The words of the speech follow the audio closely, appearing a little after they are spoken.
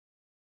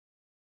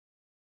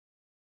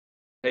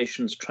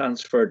patients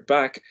transferred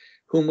back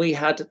whom we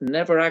had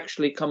never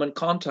actually come in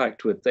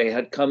contact with. They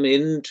had come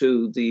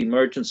into the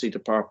emergency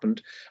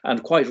department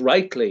and quite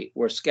rightly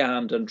were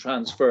scanned and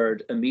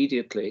transferred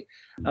immediately.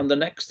 And the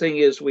next thing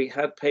is we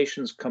had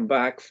patients come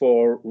back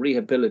for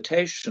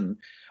rehabilitation,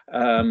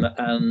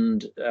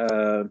 and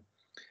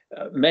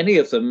many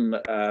of them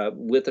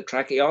with a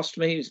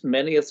tracheostomy,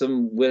 many of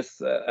them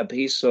with a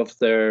piece of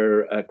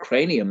their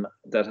cranium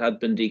that had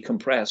been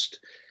decompressed.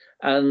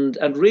 And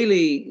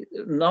really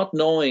not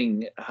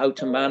knowing how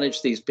to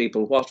manage these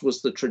people, what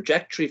was the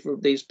trajectory for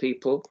these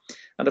people.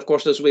 And of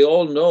course, as we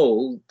all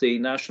know, the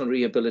National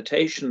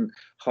Rehabilitation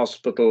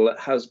Hospital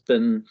has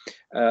been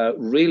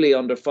really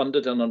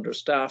underfunded and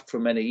understaffed for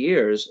many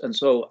years. And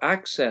so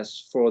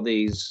access for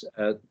these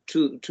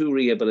to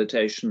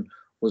rehabilitation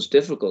was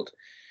difficult.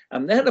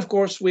 And then, of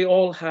course, we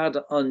all had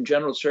on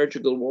general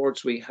surgical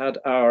wards, we had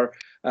our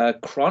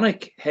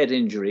chronic head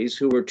injuries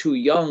who were too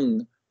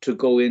young to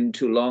go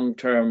into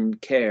long-term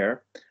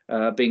care,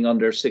 being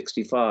under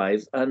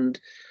 65. And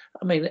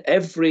I mean,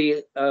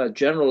 every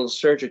general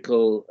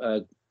surgical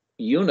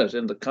unit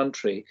in the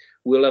country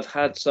will have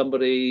had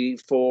somebody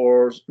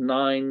for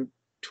 9,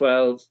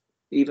 12,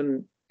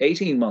 even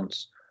 18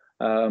 months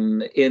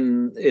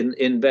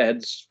in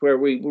beds where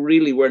we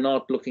really were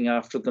not looking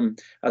after them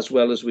as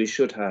well as we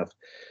should have.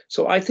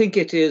 So I think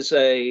it is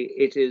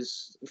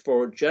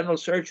for general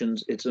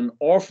surgeons, it's an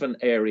orphan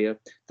area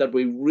that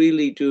we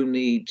really do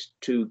need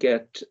to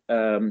get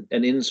an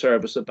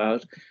in-service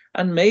about.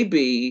 And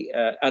maybe,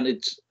 and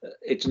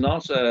it's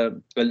not a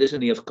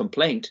litany of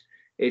complaint,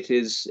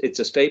 it's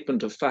a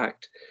statement of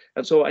fact.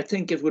 And so I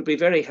think it would be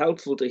very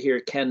helpful to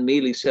hear Ken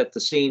Mealy set the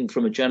scene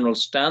from a general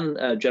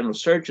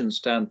surgeon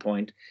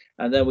standpoint.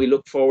 And then we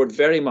look forward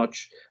very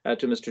much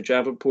to Mr.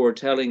 Javalpur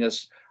telling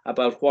us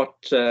about what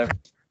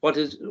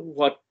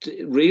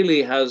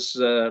really has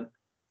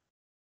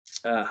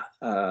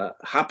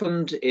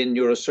happened in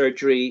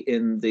neurosurgery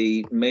in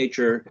the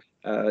major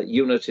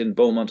unit in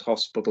Beaumont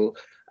Hospital,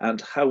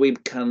 and how we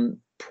can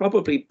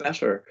probably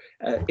better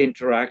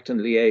interact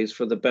and liaise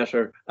for the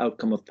better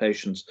outcome of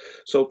patients.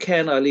 So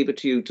Ken, I'll leave it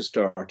to you to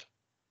start.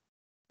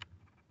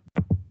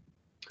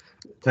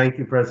 Thank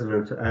you,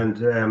 President.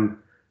 And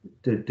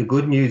the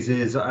good news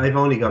is I've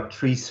only got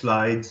 3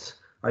 slides.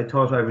 I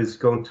thought I was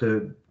going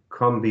to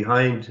come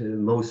behind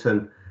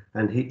Mohsen,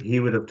 and he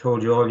would have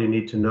told you all you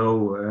need to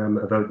know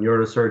about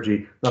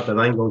neurosurgery. Not that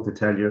I'm going to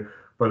tell you,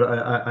 but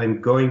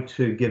I'm going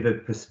to give a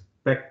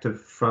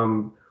perspective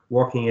from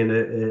working in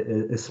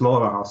a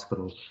smaller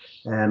hospital.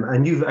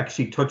 And you've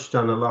actually touched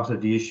on a lot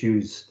of the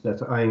issues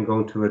that I'm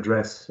going to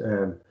address,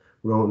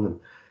 Ronan.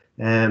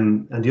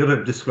 And the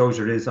other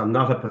disclosure is I'm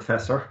not a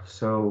professor,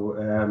 so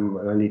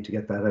I need to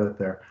get that out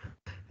there.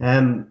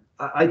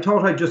 I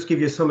thought I'd just give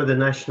you some of the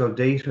national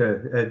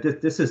data.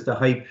 This is the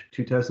HYPE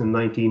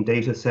 2019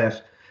 data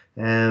set.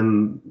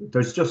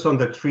 There's just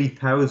under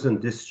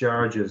 3,000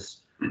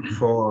 discharges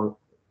for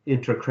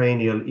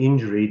intracranial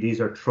injury.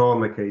 These are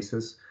trauma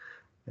cases.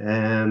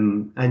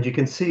 And you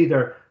can see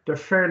they're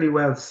fairly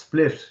well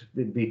split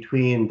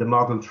between the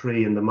Model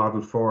 3 and the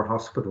Model 4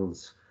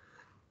 hospitals.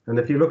 And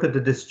if you look at the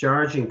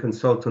discharging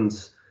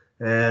consultants,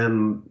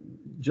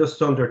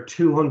 just under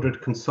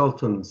 200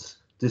 consultants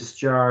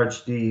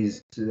discharge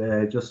these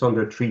just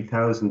under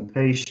 3,000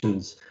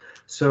 patients.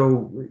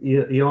 So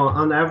you know,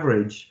 on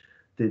average,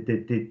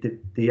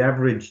 the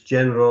average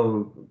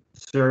general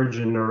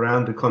surgeon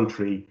around the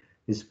country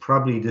is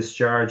probably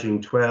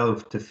discharging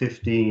 12 to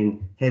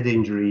 15 head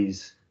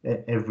injuries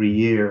every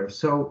year.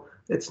 So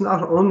it's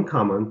not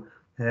uncommon,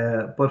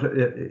 but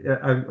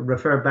I'll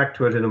refer back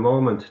to it in a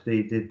moment.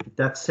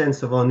 That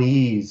sense of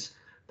unease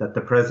that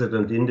the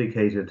President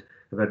indicated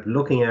about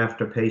looking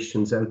after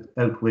patients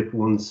out with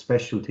one's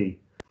specialty.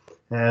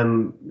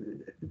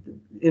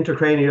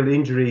 Intracranial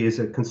injury is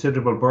a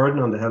considerable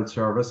burden on the health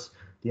service.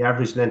 The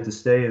average length of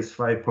stay is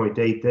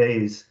 5.8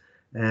 days,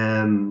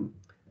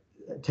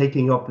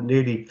 taking up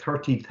nearly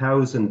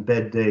 30,000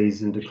 bed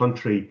days in the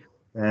country.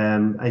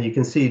 And you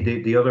can see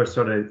the other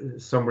sort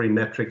of summary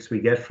metrics we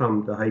get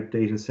from the HYPE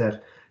data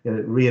set,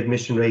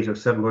 readmission rate of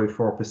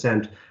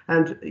 7.4%,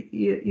 and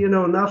you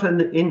know, not an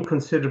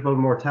inconsiderable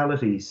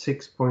mortality,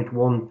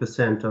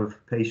 6.1% of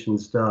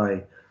patients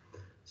die.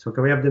 So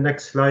can we have the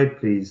next slide,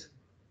 please?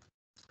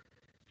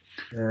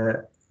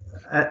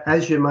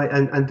 As you might,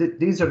 and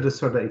these are the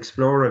sort of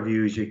explorer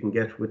views you can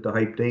get with the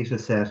HYPE data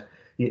set.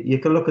 You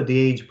can look at the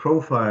age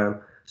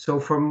profile. So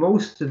for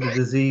most of the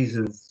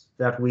diseases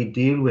that we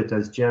deal with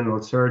as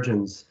general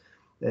surgeons,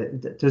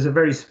 there's a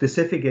very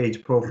specific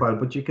age profile,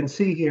 but you can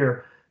see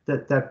here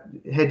that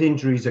head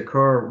injuries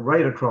occur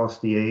right across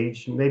the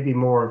age, maybe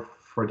more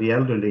for the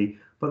elderly,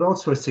 but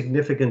also a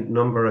significant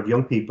number of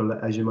young people,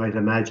 as you might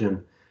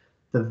imagine.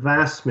 The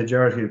vast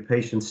majority of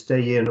patients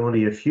stay in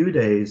only a few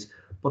days,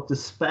 but the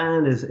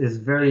span is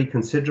very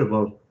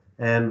considerable.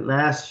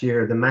 Last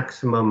year, the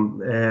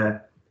maximum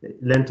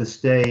length of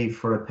stay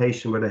for a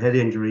patient with a head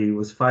injury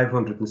was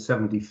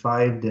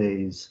 575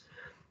 days.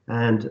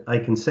 And I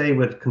can say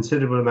with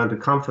considerable amount of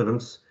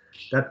confidence,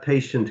 that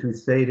patient who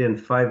stayed in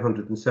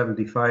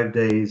 575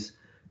 days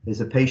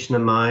is a patient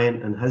of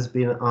mine and has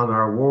been on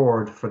our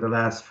ward for the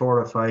last 4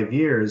 or 5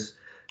 years.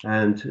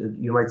 And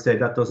you might say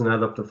that doesn't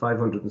add up to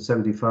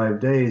 575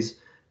 days.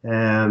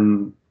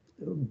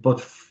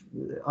 But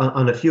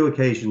on a few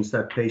occasions,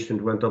 that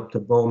patient went up to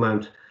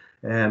Beaumont.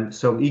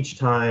 So each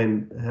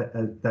time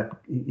that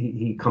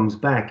he comes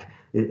back,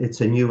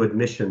 it's a new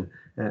admission.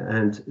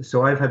 And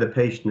so I've had a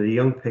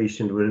young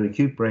patient with an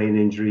acute brain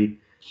injury,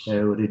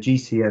 with a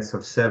GCS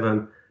of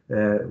 7,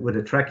 with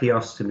a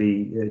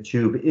tracheostomy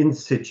tube in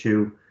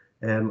situ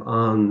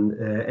on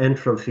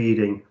enteral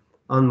feeding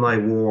on my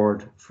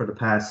ward for the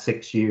past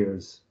 6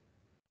 years.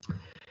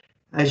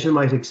 As you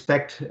might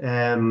expect,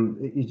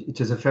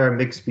 it is a fair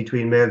mix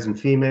between males and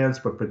females,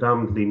 but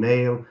predominantly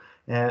male.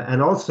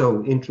 And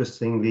also,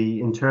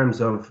 interestingly, in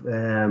terms of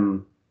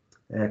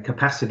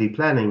capacity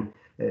planning,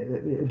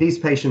 these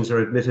patients are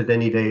admitted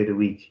any day of the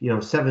week,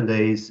 7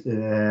 days,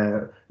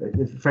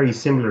 very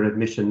similar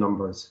admission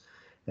numbers.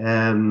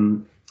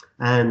 And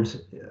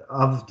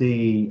of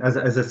the, as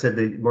I said,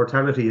 the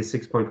mortality is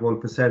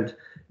 6.1%.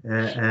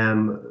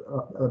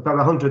 About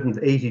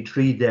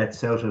 183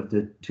 deaths out of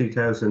the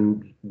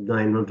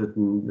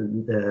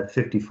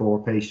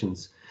 2,954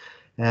 patients.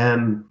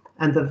 And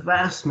the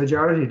vast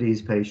majority of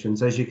these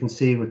patients, as you can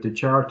see with the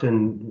chart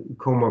in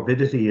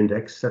comorbidity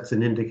index, that's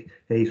an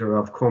indicator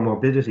of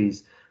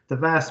comorbidities, the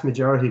vast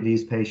majority of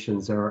these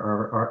patients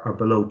are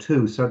below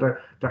 2. So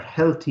they're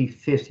healthy,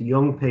 fit,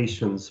 young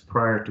patients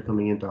prior to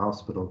coming into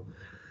hospital.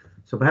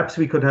 So perhaps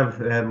we could have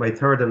my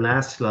third and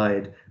last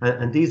slide,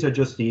 and these are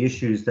just the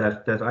issues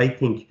that I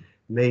think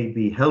may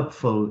be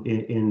helpful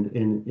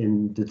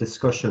in the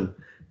discussion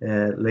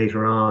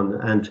later on.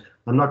 And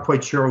I'm not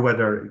quite sure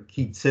whether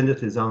Keith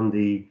Sinnott is on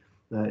the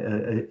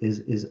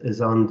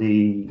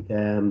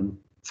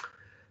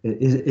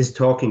is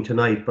talking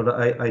tonight, but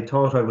I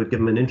thought I would give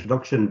him an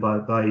introduction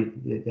by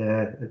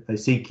I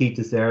see Keith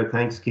is there.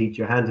 Thanks, Keith.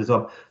 Your hand is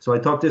up. So I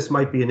thought this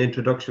might be an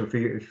introduction for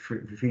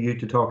you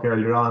to talk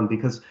earlier on,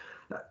 because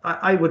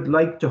I would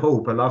like to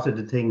hope a lot of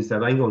the things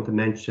that I'm going to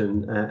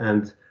mention,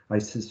 and I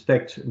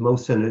suspect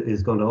Mohsen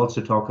is going to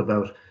also talk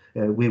about,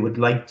 we would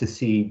like to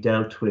see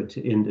dealt with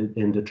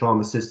in the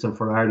Trauma System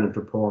for Ireland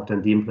report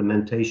and the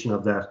implementation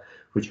of that,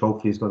 which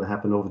hopefully is going to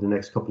happen over the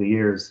next couple of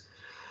years.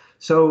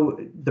 So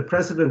the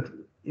President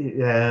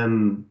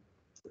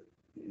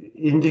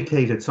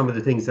indicated some of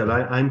the things that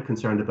I'm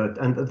concerned about,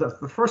 and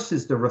the first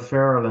is the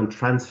referral and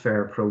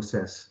transfer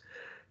process.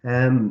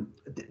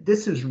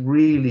 This is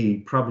really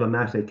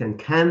problematic and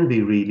can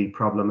be really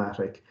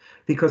problematic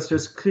because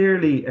there's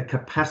clearly a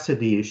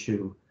capacity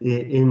issue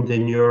in the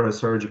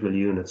neurosurgical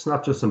units,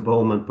 not just in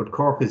Beaumont, but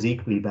Cork is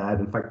equally bad.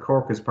 In fact,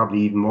 Cork is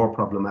probably even more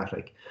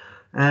problematic.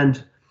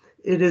 And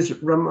it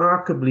is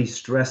remarkably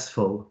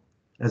stressful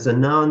as a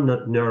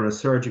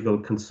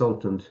non-neurosurgical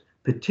consultant,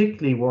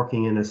 particularly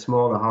working in a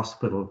smaller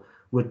hospital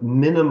with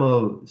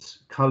minimal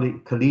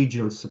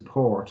collegial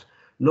support,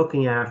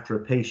 looking after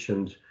a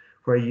patient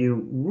where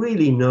you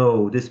really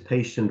know this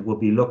patient will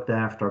be looked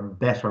after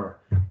better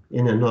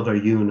in another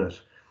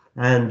unit.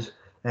 And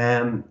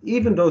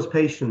even those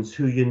patients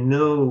who you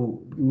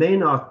know may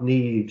not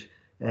need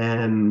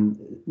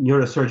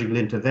neurosurgical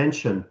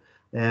intervention,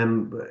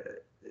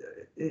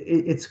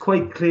 it's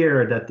quite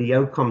clear that the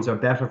outcomes are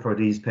better for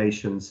these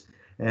patients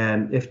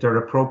if they're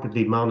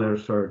appropriately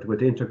monitored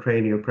with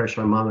intracranial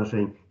pressure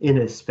monitoring in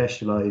a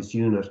specialized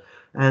unit.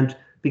 And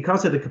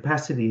because of the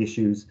capacity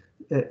issues,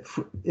 it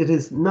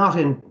is not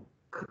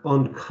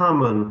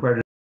uncommon where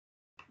it's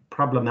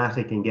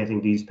problematic in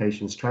getting these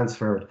patients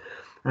transferred.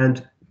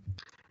 And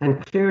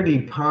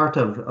clearly part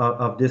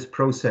of this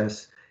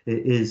process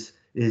is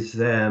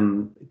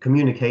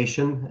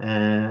communication,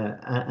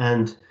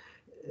 and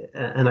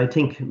I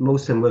think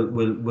Mohsen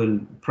will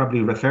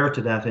probably refer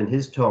to that in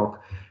his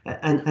talk.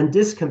 And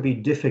this can be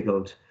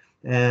difficult.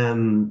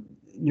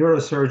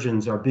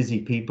 Neurosurgeons are busy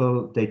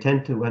people. They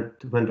tend to,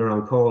 when they're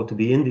on call, to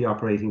be in the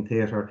operating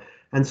theatre.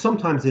 And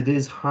sometimes it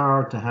is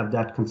hard to have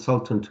that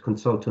consultant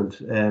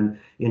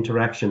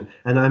interaction.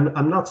 And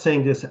I'm not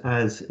saying this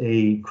as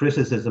a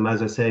criticism,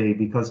 as I say,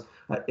 because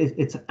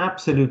it's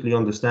absolutely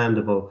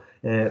understandable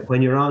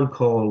when you're on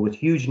call with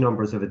huge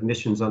numbers of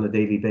admissions on a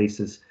daily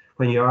basis,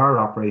 when you are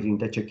operating,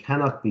 that you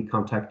cannot be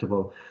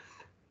contactable.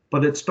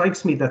 But it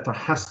strikes me that there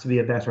has to be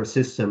a better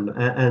system.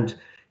 And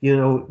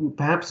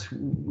perhaps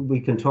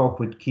we can talk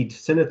with Keith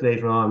Sinnott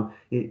later on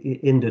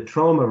in the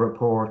trauma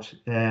report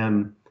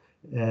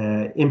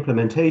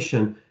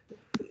implementation.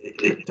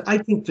 I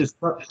think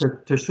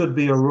there should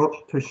be a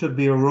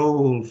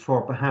role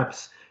for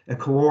perhaps a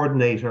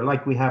coordinator,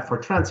 like we have for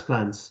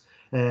transplants,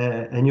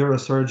 a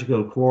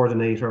neurosurgical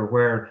coordinator,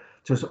 where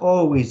there's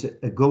always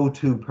a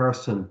go-to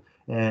person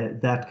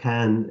that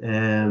can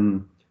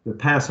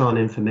pass on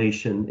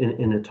information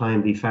in a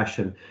timely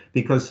fashion.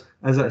 Because,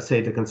 as I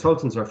say, the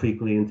consultants are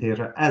frequently in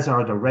theatre, as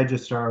are the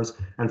registrars,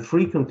 and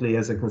frequently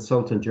as a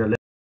consultant you're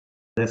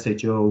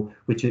SHO,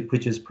 which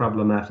is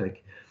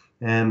problematic.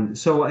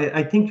 So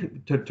I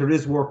think there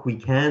is work we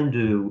can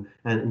do,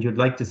 and you'd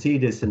like to see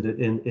this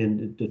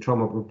in the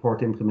trauma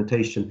report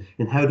implementation,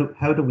 in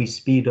how do we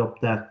speed up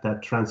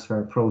that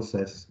transfer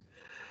process.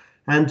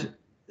 And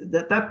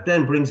that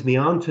then brings me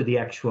on to the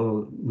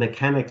actual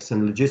mechanics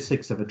and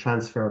logistics of a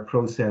transfer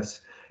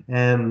process.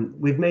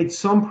 We've made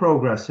some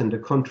progress in the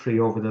country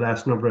over the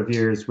last number of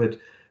years with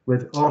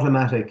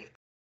automatic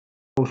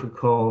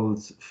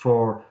protocols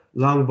for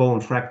long bone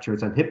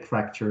fractures and hip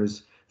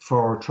fractures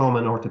for trauma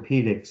and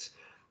orthopedics.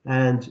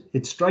 And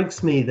it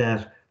strikes me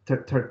that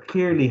there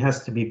clearly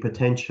has to be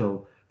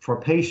potential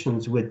for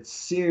patients with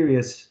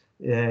serious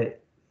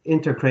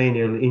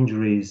intracranial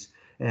injuries.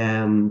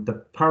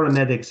 The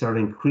paramedics are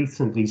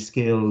increasingly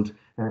skilled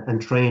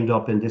and trained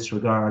up in this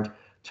regard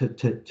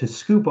to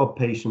scoop up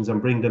patients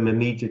and bring them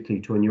immediately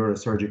to a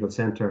neurosurgical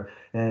centre.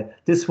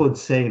 This would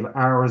save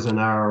hours and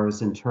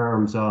hours in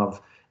terms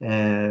of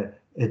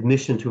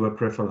admission to a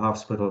peripheral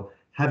hospital,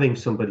 having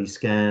somebody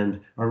scanned,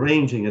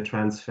 arranging a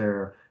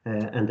transfer,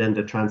 and then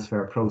the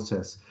transfer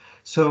process.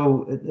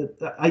 So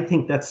I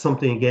think that's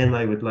something, again,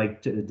 I would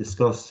like to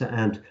discuss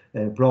and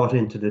brought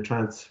into the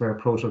transfer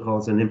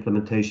protocols and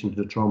implementation of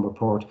the trauma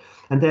report.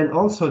 And then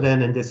also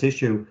then in this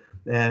issue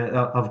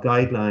of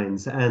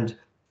guidelines, and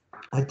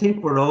I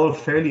think we're all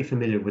fairly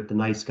familiar with the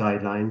NICE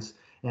guidelines.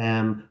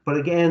 But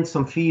again,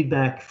 some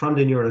feedback from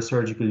the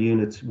neurosurgical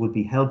units would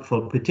be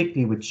helpful,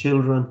 particularly with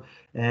children.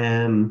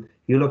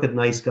 You look at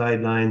NICE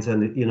guidelines,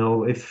 and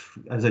if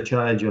as a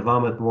child you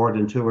vomit more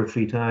than 2 or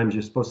 3 times,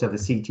 you're supposed to have a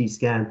CT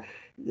scan.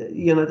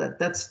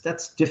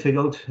 That's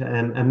difficult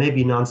and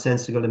maybe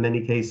nonsensical in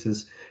many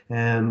cases.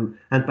 And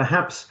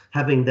perhaps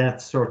having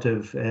that sort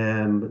of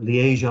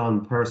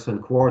liaison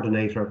person,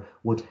 coordinator,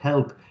 would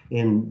help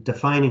in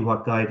defining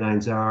what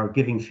guidelines are,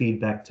 giving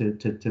feedback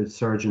to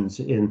surgeons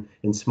in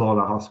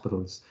smaller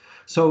hospitals.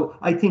 So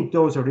I think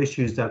those are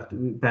issues that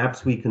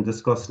perhaps we can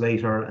discuss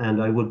later,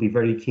 and I would be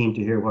very keen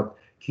to hear what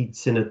Keith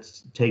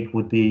Sinnott's take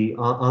would be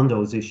on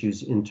those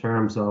issues in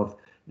terms of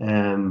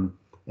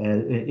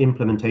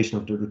implementation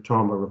of the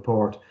trauma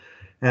report.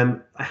 I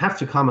have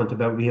to comment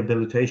about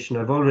rehabilitation.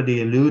 I've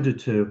already alluded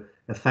to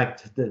the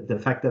fact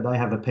that I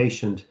have a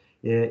patient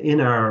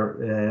in our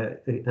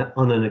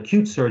on an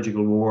acute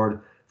surgical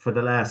ward for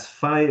the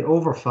last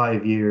over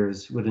 5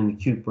 years with an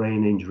acute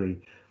brain injury.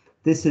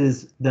 This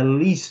is the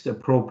least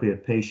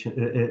appropriate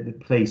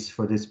place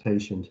for this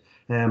patient.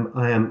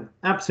 I am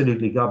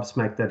absolutely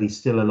gobsmacked that he's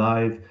still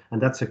alive,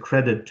 and that's a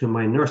credit to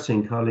my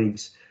nursing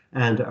colleagues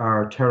and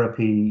our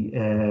therapy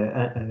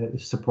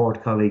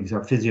support colleagues,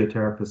 our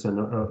physiotherapists and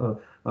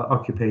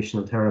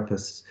occupational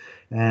therapists.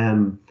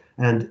 And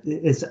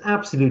it's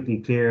absolutely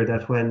clear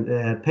that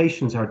when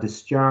patients are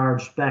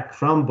discharged back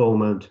from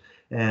Beaumont,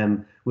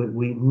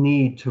 we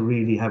need to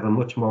really have a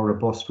much more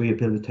robust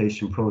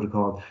rehabilitation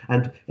protocol.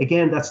 And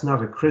again, that's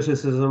not a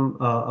criticism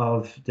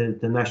of the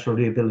National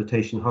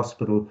Rehabilitation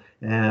Hospital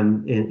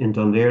in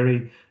Dún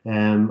Laoghaire.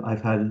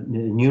 I've had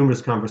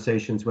numerous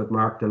conversations with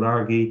Mark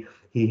Delargy.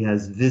 He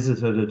has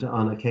visited it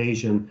on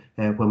occasion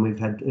when we've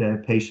had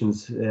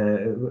patients,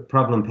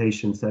 problem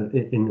patients that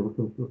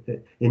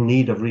in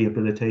need of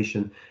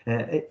rehabilitation.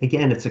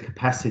 Again, it's a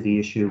capacity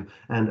issue,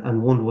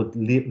 and one would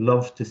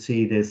love to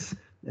see this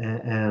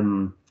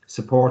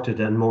supported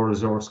and more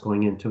resource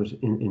going into it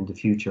in the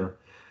future.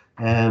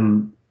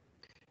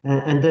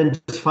 And then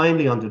just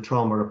finally on the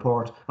trauma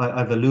report,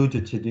 I've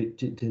alluded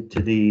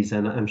to these,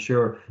 and I'm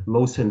sure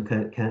Mohsen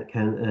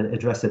can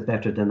address it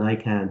better than I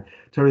can.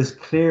 There is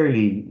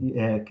clearly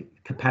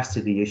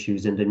capacity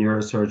issues in the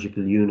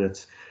neurosurgical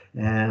units.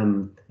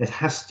 It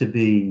has to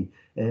be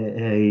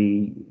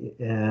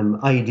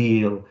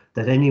ideal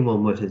that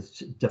anyone with a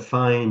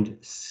defined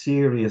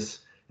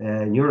serious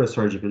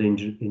neurosurgical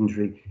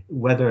injury,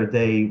 whether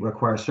they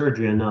require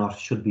surgery or not,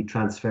 should be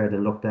transferred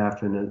and looked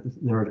after in a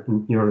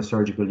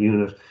neurosurgical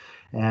unit.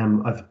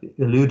 I've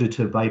alluded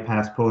to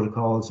bypass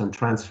protocols and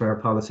transfer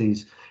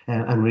policies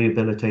and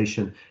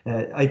rehabilitation.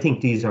 I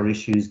think these are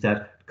issues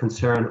that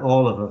concern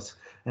all of us.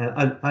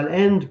 I'll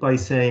end by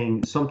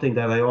saying something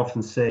that I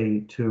often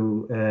say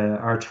to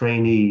our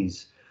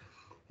trainees.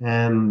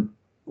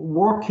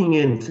 Working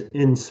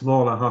in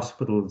smaller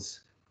hospitals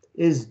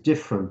is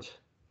different.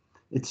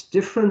 It's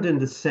different in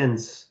the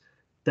sense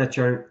that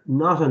you're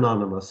not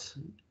anonymous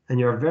and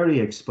you're very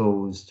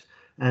exposed,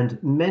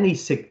 and many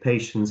sick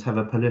patients have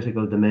a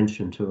political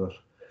dimension to it.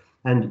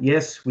 And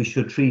yes, we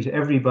should treat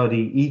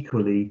everybody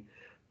equally,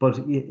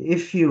 but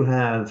if you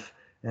have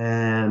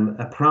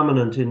a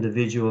prominent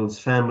individual's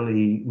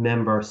family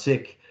member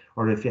sick,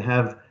 or if you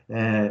have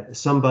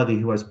somebody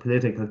who has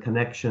political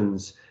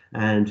connections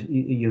and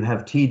you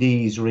have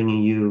TDs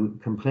ringing you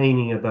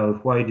complaining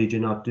about why did you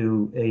not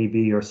do A,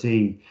 B, or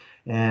C,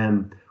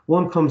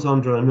 one comes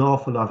under an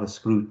awful lot of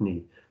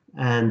scrutiny.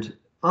 And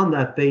on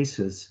that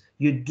basis,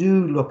 you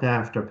do look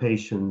after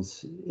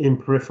patients in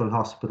peripheral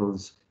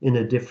hospitals in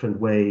a different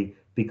way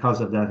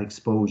because of that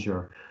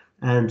exposure.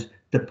 And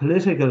the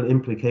political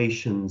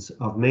implications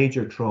of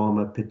major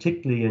trauma,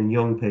 particularly in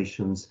young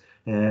patients,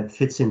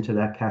 fits into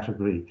that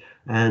category.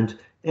 And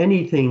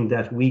anything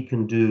that we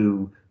can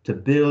do to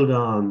build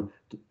on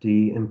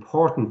the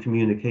important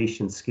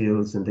communication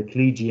skills and the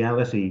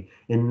collegiality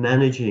in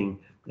managing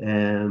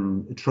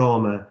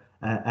trauma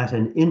at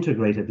an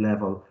integrated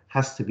level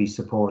has to be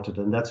supported,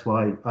 and that's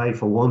why I,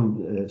 for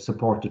one,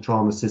 support the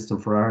trauma system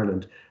for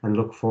Ireland and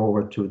look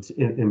forward to its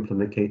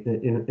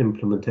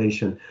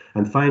implementation.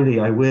 And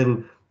finally, I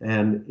will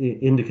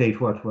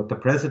indicate what the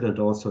President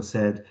also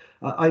said.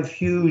 I've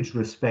huge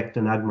respect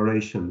and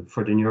admiration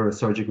for the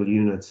neurosurgical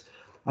units.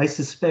 I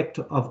suspect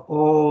of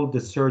all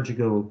the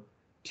surgical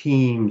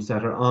teams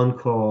that are on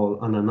call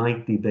on a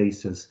nightly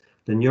basis,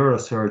 the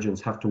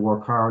neurosurgeons have to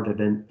work harder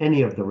than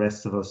any of the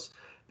rest of us,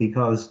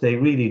 because they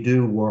really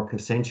do work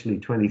essentially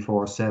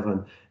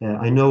 24/7.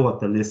 I know what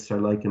the lists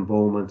are like in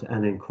Beaumont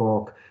and in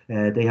Cork.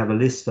 They have a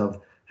list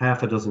of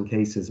half a dozen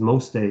cases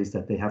most days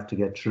that they have to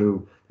get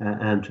through,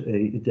 and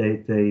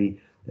they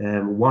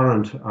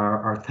warrant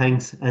our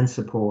thanks and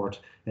support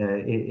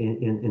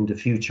in the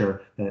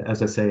future,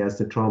 as I say, as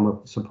the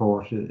trauma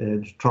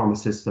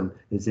system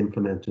is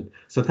implemented.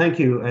 So thank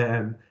you.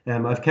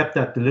 I've kept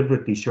that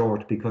deliberately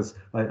short because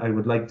I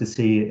would like to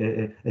see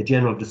a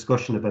general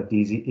discussion about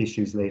these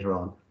issues later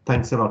on.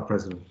 Thanks a lot,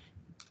 President.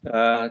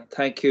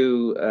 Thank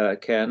you,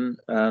 Ken,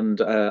 and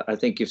I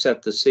think you've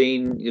set the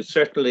scene. You've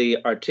certainly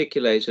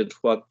articulated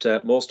what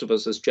most of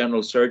us as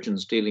general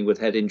surgeons dealing with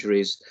head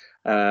injuries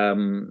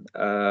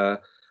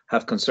have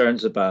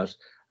concerns about.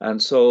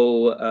 And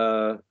so,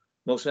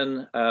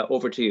 Mohsen,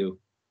 over to you.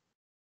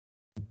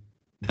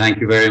 Thank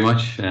you very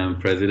much,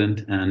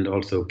 President, and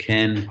also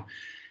Ken.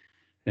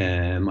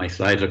 My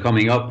slides are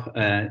coming up.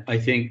 I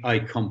think I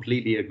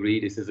completely agree.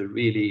 This is a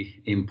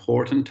really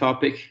important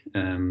topic.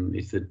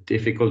 It's a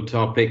difficult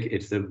topic.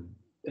 It's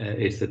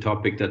a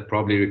topic that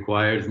probably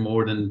requires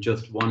more than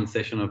just one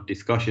session of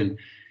discussion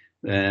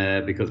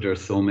because there are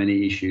so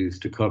many issues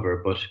to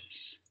cover. But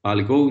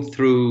I'll go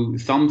through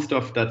some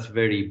stuff that's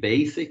very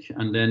basic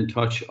and then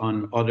touch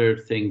on other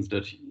things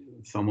that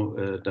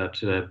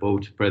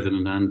both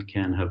President and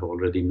Ken have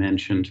already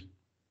mentioned,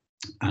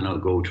 and I'll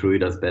go through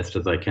it as best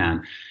as I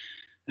can.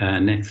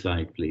 Next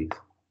slide, please.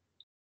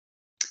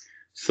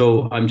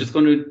 So I'm just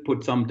going to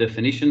put some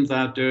definitions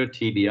out there.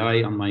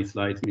 TBI on my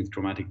slides means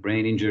traumatic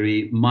brain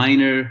injury.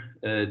 Minor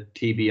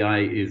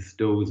TBI is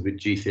those with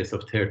GCS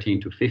of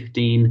 13 to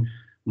 15.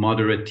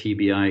 Moderate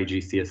TBI,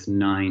 GCS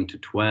 9 to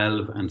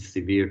 12. And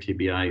severe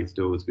TBI is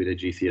those with a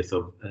GCS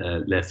of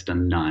less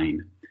than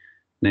 9.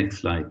 Next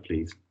slide,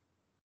 please.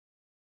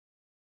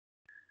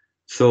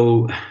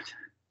 So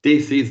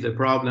this is the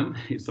problem.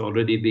 It's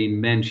already been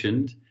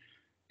mentioned,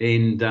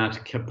 in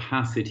that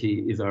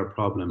capacity is our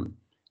problem.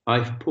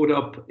 I've put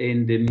up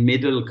in the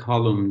middle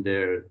column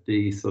there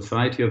the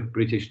Society of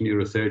British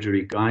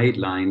Neurosurgery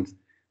guidelines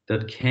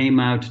that came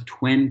out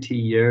 20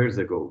 years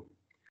ago,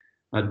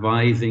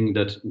 advising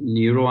that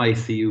neuro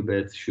ICU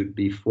beds should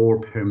be 4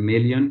 per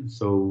million.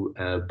 So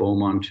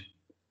Beaumont,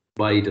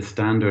 by the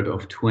standard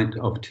of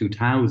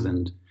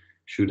 2000,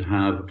 should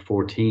have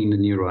 14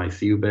 neuro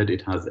ICU bed.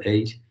 It has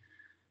 8.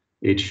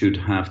 It should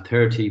have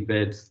 30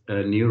 beds,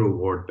 neuro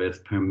ward beds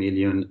per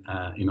million.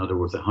 In other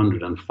words,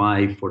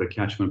 105 for the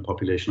catchment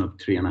population of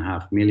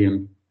 3.5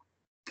 million.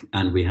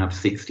 And we have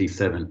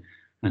 67.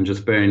 And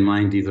just bear in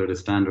mind, these are the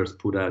standards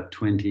put out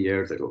 20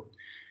 years ago.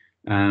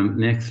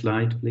 Next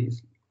slide,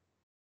 please.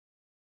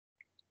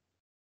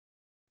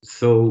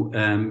 So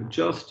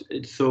just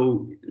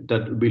so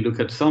that we look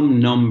at some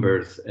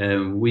numbers,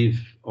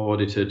 we've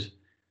audited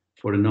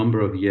for a number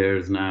of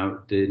years now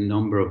the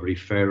number of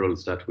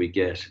referrals that we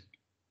get.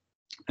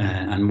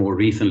 And more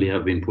recently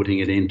have been putting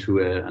it into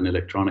an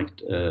electronic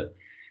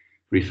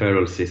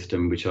referral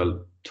system, which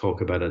I'll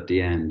talk about at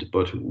the end.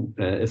 But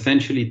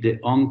essentially the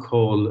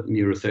on-call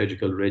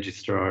neurosurgical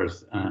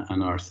registrars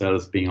and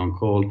ourselves being on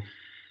call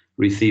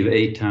receive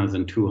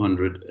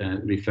 8,200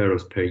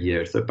 referrals per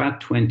year. So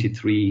about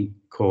 23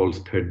 calls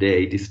per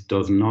day. This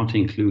does not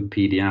include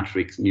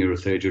pediatrics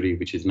neurosurgery,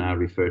 which is now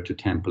referred to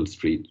Temple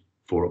Street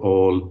for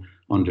all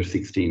under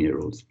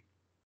 16-year-olds.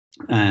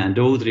 And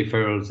those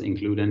referrals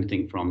include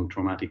anything from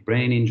traumatic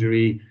brain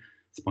injury,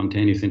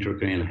 spontaneous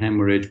intracranial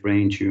hemorrhage,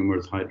 brain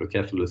tumors,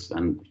 hydrocephalus,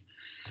 and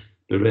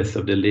the rest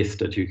of the list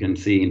that you can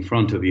see in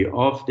front of you.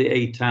 Of the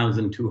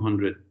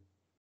 8,200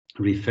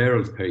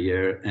 referrals per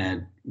year,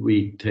 and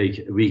we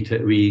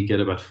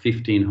get about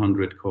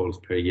 1,500 calls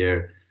per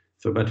year,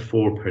 so about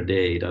 4 per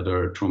day that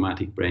are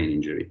traumatic brain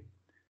injury.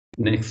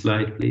 Next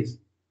slide, please.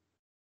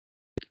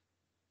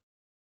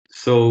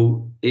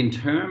 So in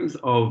terms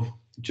of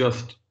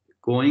just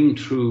going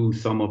through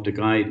some of the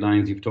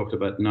guidelines, you've talked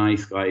about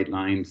NICE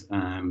guidelines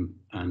and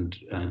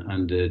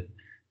the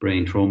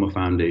Brain Trauma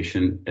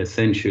Foundation,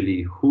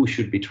 essentially who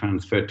should be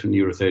transferred to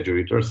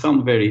neurosurgery. There are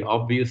some very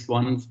obvious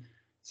ones.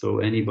 So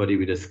anybody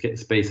with a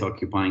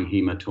space-occupying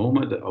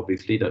hematoma,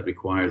 that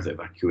requires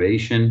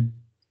evacuation.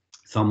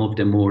 Some of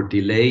the more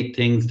delayed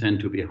things tend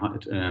to be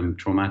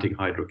traumatic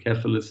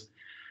hydrocephalus,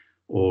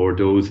 or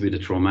those with a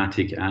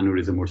traumatic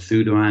aneurysm or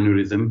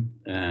pseudoaneurysm.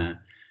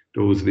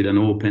 Those with an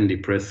open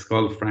depressed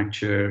skull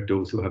fracture,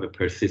 those who have a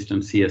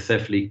persistent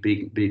CSF leak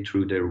be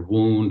through their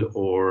wound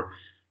or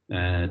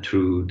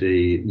through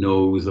the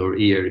nose or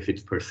ear. If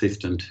it's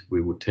persistent,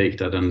 we would take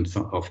that and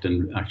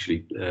often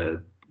actually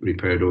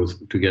repair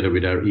those together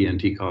with our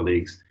ENT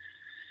colleagues.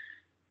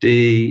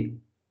 The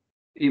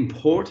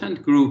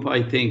important group,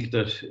 I think,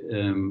 that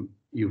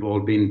you've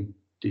all been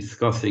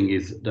discussing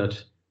is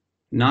that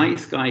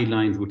NICE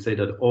guidelines would say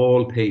that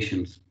all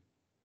patients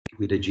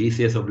with a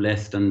GCS of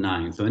less than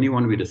 9, so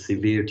anyone with a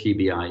severe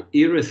TBI,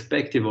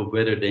 irrespective of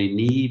whether they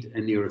need a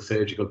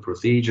neurosurgical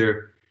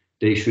procedure,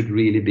 they should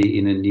really be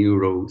in a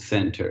neuro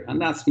center. And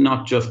that's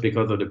not just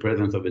because of the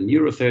presence of a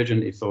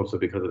neurosurgeon, it's also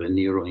because of a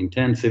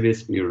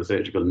neurointensivist,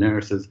 neurosurgical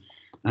nurses,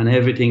 and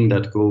everything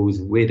that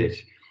goes with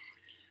it.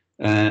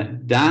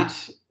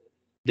 That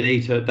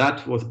data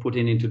that was put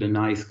into the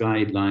NICE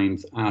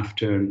guidelines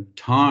after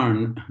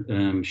TARN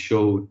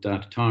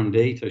TARN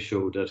data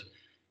showed that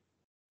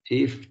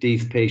if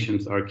these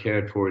patients are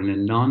cared for in a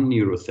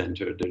non-neuro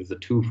center, there is a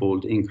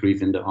twofold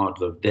increase in the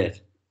odds of death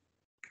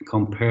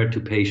compared to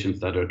patients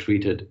that are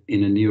treated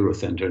in a neuro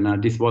center. Now,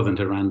 this wasn't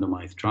a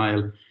randomized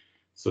trial,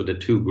 so the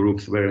two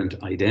groups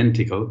weren't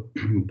identical,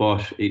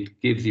 but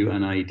it gives you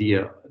an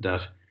idea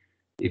that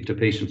if the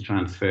patient's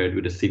transferred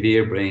with a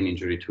severe brain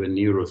injury to a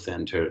neuro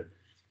center,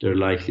 they're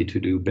likely to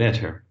do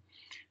better.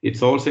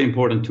 It's also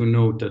important to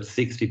note that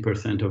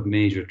 60% of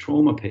major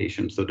trauma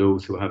patients, so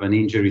those who have an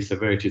injury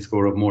severity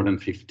score of more than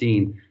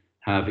 15,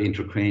 have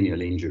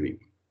intracranial injury.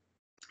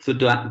 So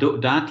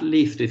that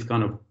list is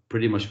kind of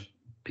pretty much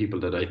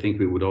people that I think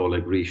we would all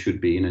agree should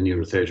be in a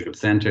neurosurgical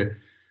center.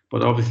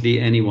 But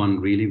obviously anyone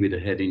really with a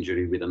head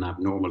injury with an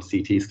abnormal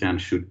CT scan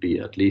should be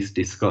at least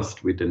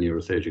discussed with the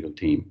neurosurgical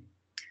team.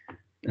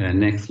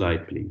 Next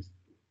slide, please.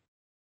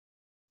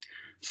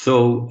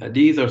 So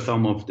these are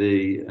some of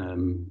the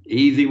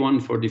easy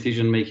ones for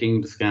decision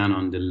making. The scan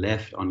on the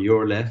left, on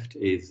your left,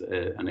 is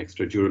an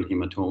extradural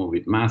hematoma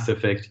with mass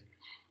effect,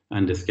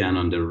 and the scan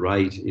on the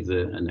right is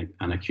an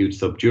acute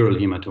subdural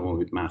hematoma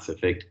with mass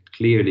effect.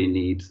 Clearly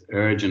needs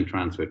urgent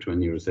transfer to a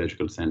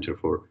neurosurgical center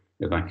for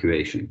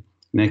evacuation.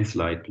 Next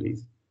slide,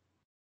 please.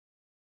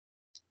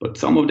 But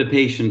some of the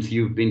patients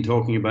you've been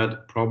talking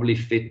about probably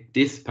fit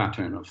this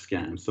pattern of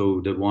scan.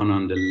 So the one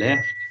on the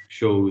left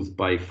shows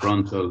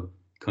bifrontal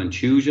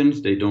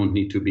contusions. They don't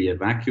need to be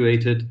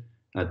evacuated.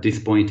 At this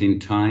point in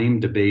time,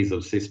 the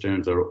basal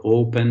cisterns are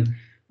open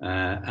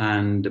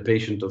and the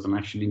patient doesn't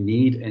actually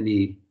need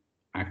any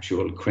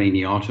actual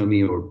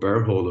craniotomy or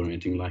burr hole or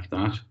anything like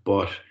that.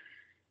 But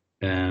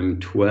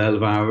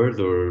 12 hours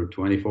or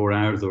 24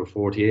 hours or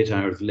 48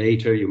 hours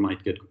later, you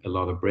might get a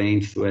lot of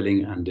brain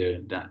swelling,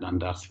 and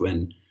that's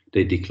when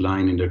they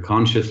decline in their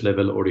conscious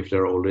level, or if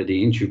they're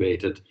already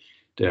intubated,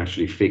 they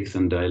actually fix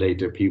and dilate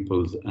their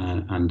pupils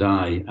and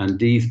die. And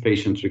these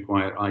patients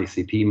require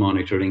ICP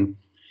monitoring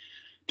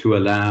to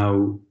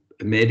allow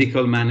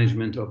medical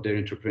management of their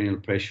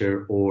intracranial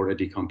pressure or a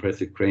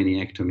decompressive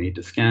craniectomy.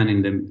 The scan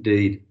in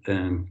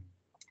the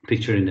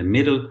picture in the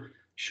middle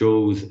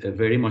shows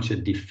very much a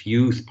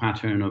diffuse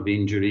pattern of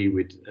injury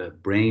with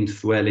brain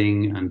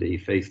swelling and the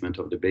effacement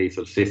of the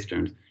basal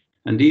cisterns.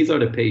 And these are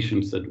the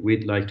patients that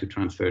we'd like to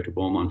transfer to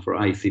Beaumont for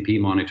ICP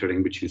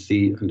monitoring, which you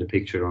see in the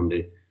picture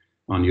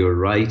on your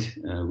right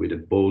with a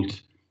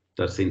bolt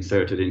that's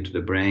inserted into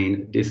the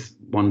brain. This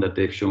one that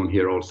they've shown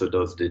here also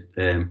does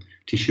the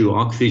tissue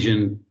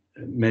oxygen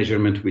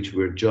measurement, which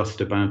we're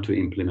just about to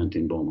implement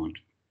in Beaumont.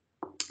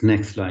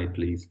 Next slide,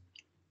 please.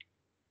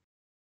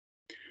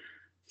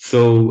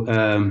 So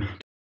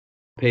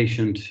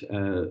patient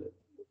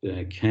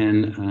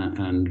Ken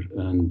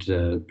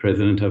and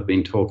President have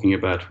been talking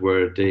about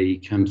where they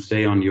can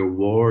stay on your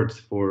wards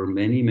for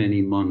many,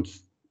 many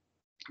months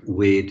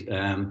with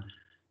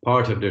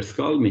part of their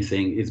skull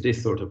missing. Is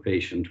this sort of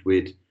patient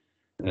with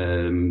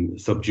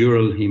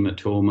subdural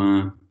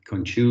hematoma,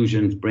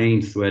 contusions,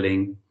 brain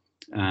swelling,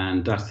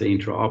 and that's the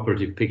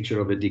intraoperative picture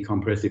of a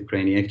decompressive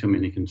craniectomy,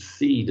 and you can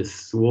see the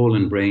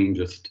swollen brain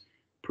just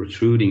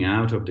protruding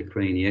out of the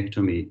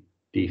craniectomy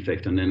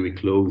defect, and then we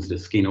close the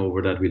skin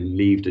over that, we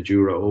leave the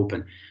dura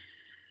open.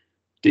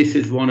 This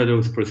is one of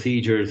those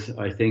procedures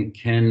I think,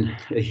 Ken,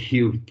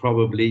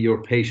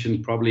 your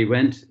patient probably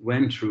went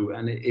through,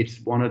 and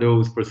it's one of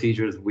those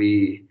procedures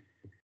we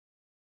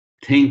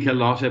think a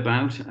lot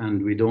about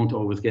and we don't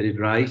always get it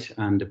right.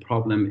 And the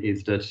problem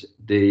is that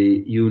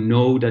you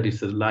know that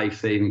it's a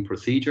life-saving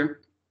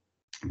procedure,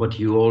 but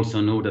you also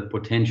know that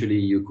potentially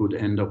you could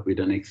end up with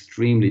an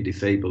extremely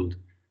disabled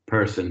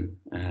person,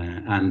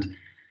 and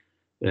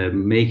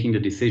making the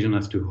decision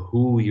as to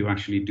who you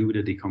actually do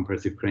the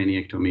decompressive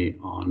craniectomy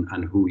on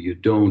and who you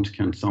don't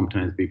can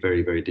sometimes be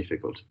very, very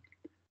difficult.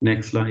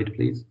 Next slide,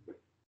 please.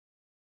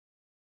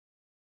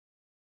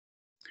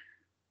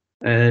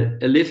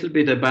 A little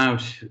bit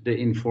about the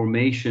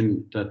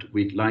information that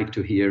we'd like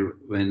to hear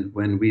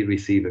when we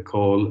receive a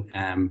call.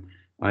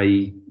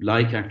 I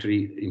like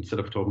actually, instead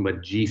of talking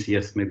about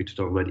GCS, maybe to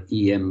talk about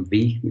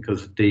EMV,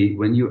 because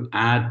when you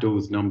add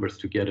those numbers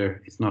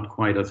together, it's not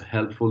quite as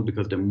helpful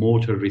because the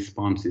motor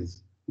response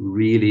is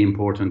really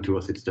important to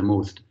us. It's the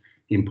most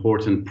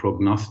important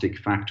prognostic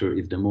factor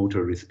is the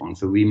motor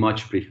response. So we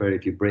much prefer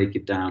if you break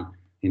it down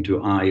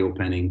into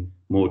eye-opening,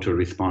 motor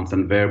response,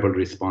 and verbal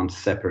response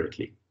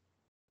separately.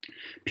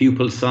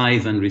 Pupil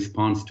size and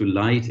response to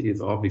light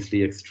is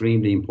obviously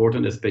extremely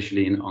important,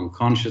 especially in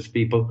unconscious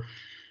people,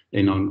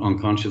 in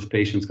unconscious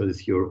patients, because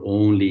it's your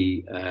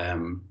only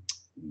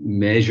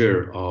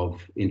measure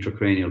of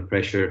intracranial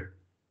pressure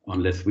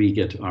unless we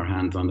get our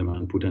hands on them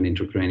and put an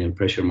intracranial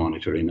pressure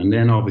monitor in. And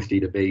then obviously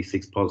the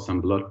basics, pulse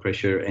and blood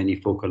pressure, any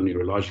focal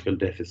neurological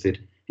deficit,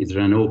 is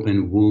there an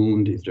open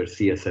wound, is there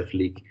CSF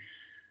leak,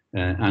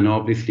 and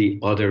obviously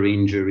other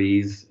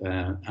injuries,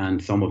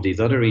 and some of these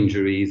other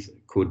injuries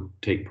could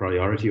take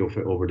priority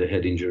over the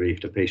head injury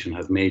if the patient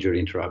has major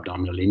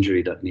intra-abdominal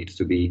injury that needs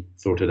to be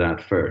sorted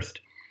out first.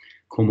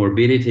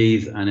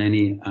 Comorbidities and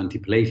any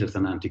antiplatelets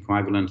and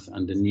anticoagulants,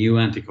 and the new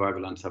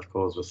anticoagulants have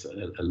caused us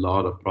a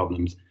lot of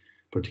problems,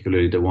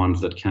 particularly the ones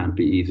that can't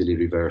be easily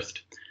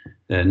reversed.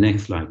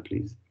 Next slide,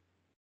 please.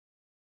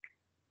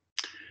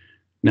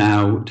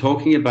 Now,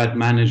 talking about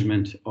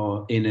management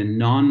in a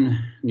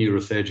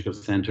non-neurosurgical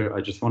center,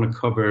 I just want to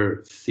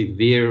cover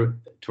severe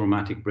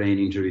traumatic brain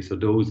injury, so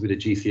those with a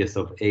GCS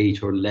of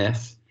 8 or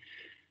less.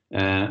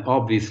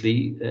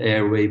 Obviously,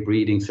 airway,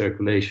 breathing,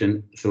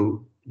 circulation.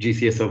 So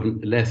GCS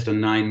of less than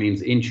 9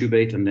 means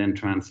intubate and then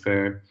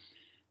transfer.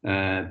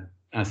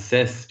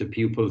 Assess the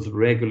pupils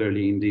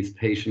regularly in these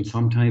patients.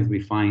 Sometimes we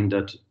find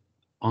that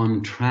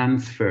on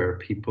transfer,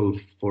 people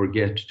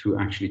forget to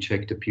actually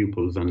check the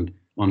pupils, and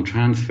on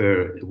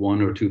transfer,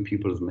 1 or 2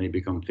 pupils may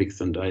become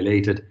fixed and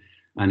dilated.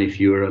 And if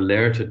you're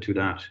alerted to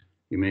that,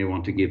 you may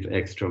want to give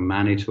extra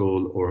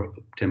mannitol or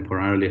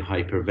temporarily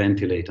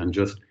hyperventilate and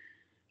just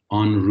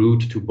en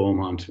route to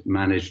Beaumont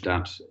manage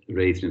that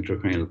raised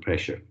intracranial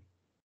pressure.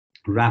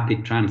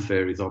 Rapid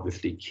transfer is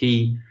obviously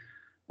key.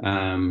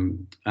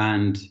 And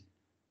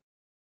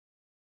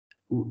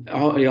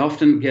I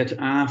often get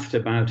asked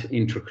about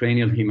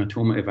intracranial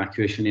hematoma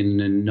evacuation in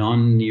a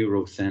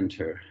non-neuro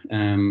center.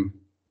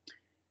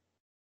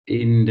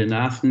 In the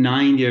last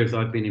 9 years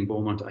I've been in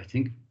Beaumont, I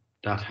think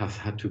that has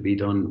had to be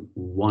done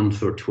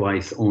once or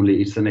twice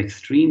only. It's an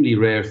extremely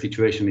rare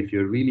situation. If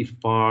you're really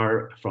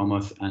far from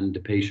us and the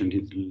patient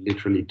is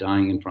literally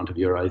dying in front of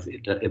your eyes,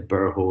 a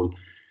burr hole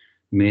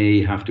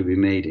may have to be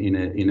made in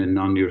a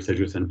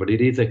non-neurosurgical center, but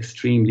it is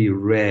extremely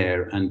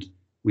rare, and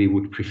we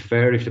would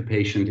prefer if the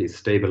patient is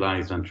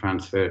stabilized and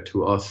transferred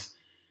to us.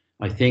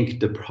 I think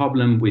the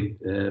problem with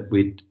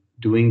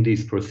doing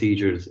these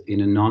procedures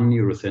in a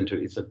non-neuro center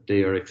is that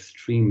they are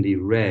extremely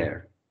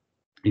rare.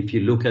 If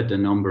you look at the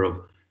number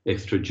of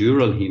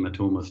extradural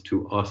hematomas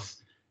to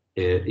us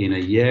in a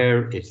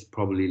year, it's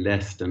probably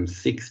less than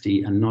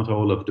 60, and not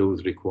all of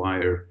those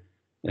require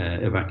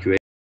evacuation.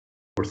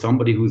 For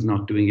somebody who's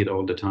not doing it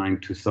all the time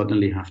to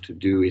suddenly have to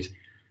do it,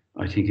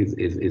 I think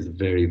is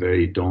very,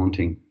 very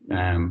daunting.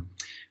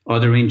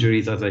 Other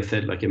injuries, as I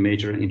said, like a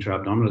major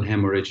intra-abdominal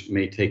hemorrhage,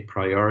 may take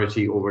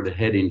priority over the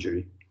head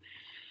injury.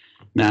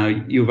 Now,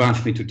 you've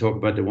asked me to talk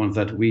about the ones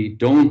that we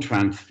don't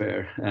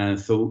transfer.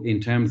 So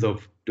in terms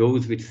of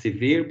those with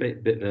severe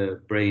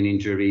brain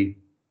injury,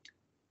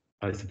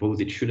 I suppose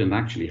it shouldn't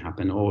actually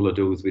happen. All of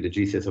those with a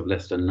GCS of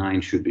less than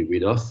 9 should be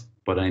with us,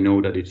 but I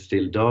know that it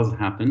still does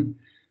happen.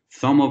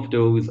 Some of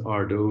those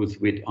are those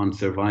with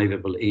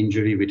unsurvivable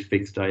injury with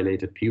fixed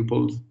dilated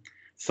pupils.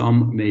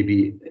 Some may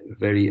be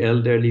very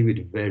elderly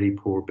with very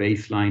poor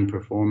baseline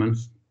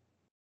performance.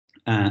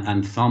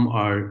 And some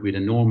are with a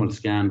normal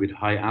scan with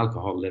high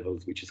alcohol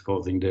levels, which is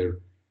causing their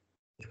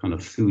kind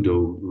of pseudo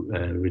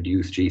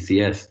reduced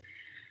GCS.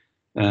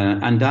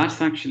 And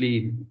that's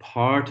actually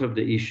part of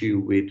the issue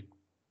with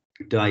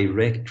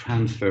direct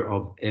transfer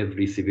of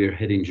every severe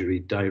head injury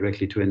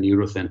directly to a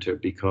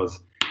neurocenter, because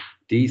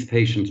these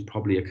patients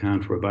probably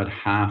account for about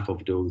half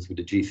of those with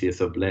a GCS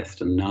of less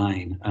than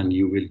 9, and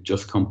you will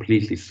just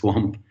completely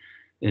swamp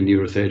a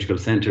neurosurgical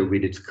center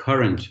with its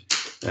current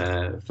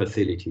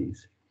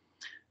facilities.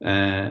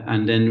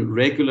 And then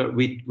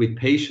with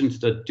patients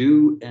that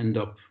do end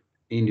up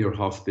in your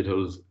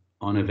hospitals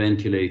on a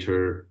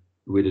ventilator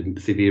with a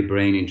severe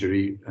brain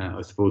injury,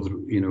 I suppose,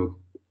 you know,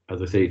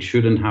 as I say, it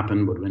shouldn't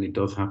happen, but when it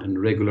does happen,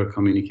 regular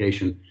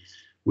communication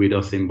with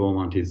us in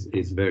Beaumont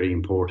is very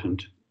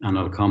important. And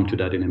I'll come to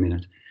that in a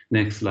minute.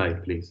 Next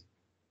slide, please.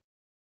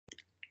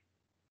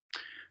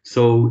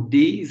 So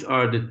these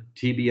are the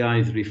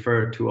TBIs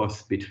referred to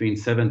us between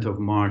 7th of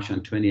March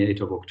and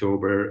 28th of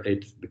October.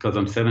 It's because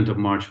on 7th of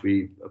March,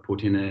 we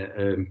put in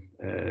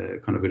a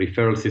kind of a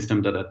referral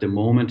system that at the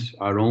moment,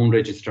 our own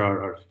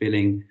registrar are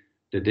filling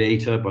the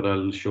data, but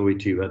I'll show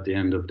it to you at the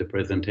end of the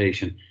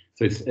presentation.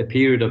 So it's a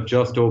period of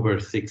just over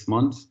 6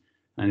 months,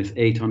 and it's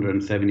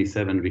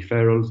 877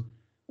 referrals.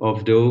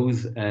 Of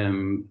those,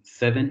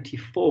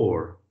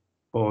 74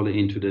 fall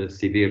into the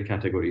severe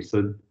category.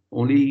 So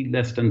only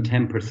less than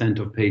 10%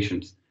 of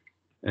patients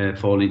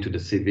fall into the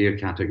severe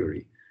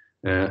category.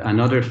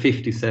 Another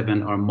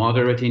 57 are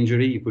moderate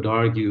injury. You could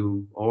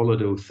argue all of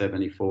those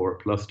 74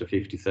 plus the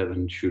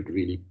 57 should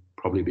really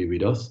probably be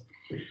with us.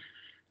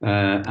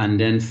 And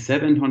then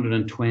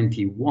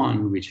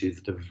 721, which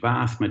is the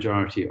vast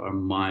majority, are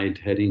mild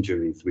head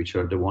injuries, which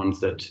are the ones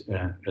that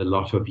a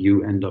lot of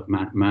you end up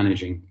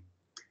managing.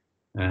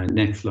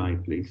 Next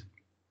slide, please.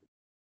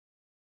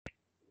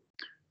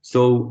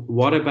 So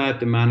what about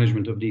the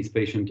management of these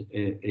patients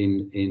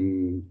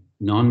in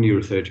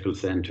non-neurosurgical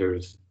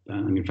centres?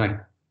 And in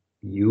fact,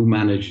 you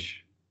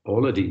manage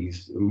all of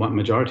these,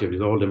 majority of these,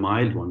 all the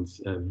mild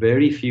ones.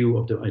 Very few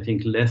of them, I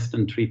think less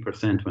than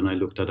 3% when I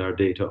looked at our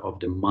data of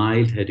the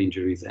mild head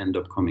injuries end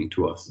up coming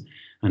to us.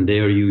 And they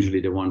are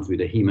usually the ones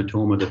with a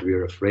hematoma that we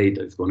are afraid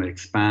that it's going to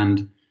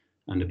expand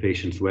and the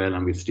patient's well,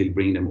 and we still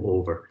bring them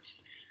over.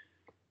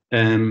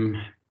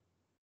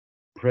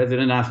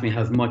 President asked me,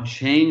 has much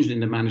changed in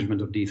the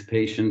management of these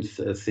patients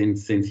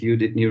since you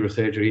did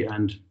neurosurgery?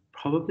 And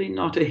probably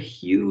not a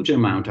huge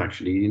amount,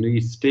 actually. You know,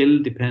 it still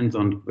depends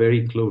on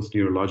very close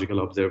neurological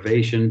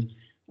observation.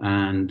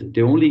 And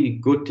the only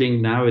good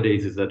thing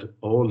nowadays is that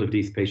all of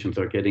these patients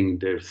are getting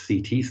their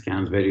CT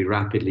scans very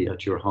rapidly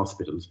at your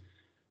hospitals.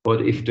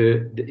 But if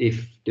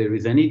there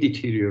is any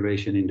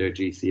deterioration in their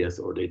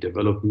GCS or they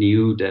develop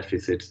new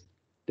deficits,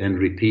 then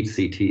repeat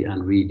CT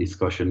and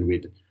rediscussion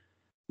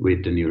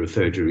with the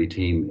neurosurgery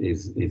team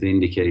is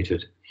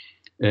indicated.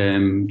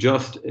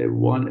 Just a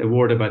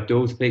word about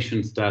those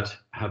patients that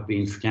have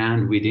been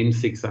scanned within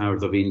 6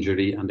 hours of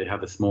injury and they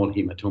have a small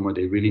hematoma.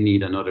 They really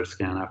need another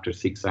scan after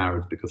 6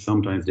 hours because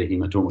sometimes the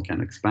hematoma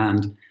can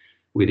expand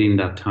within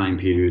that time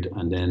period.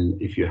 And then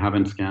if you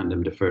haven't scanned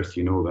them, the first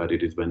you know about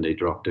it is when they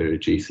drop their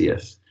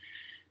GCS.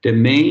 The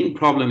main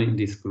problem in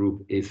this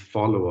group is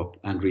follow-up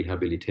and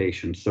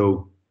rehabilitation.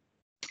 So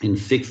in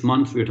 6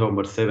 months, we're talking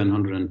about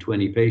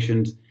 720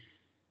 patients.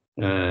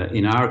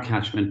 In our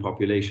catchment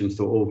population,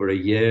 so over a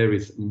year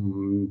is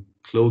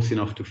close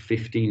enough to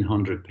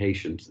 1,500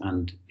 patients.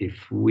 And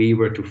if we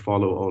were to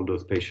follow all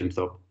those patients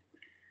up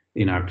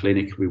in our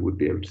clinic, we would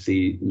be able to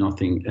see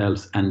nothing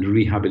else. And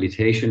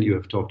rehabilitation, you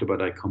have talked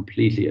about, I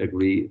completely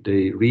agree.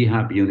 The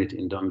rehab unit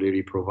in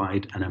Dundleary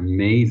provide an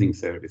amazing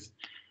service,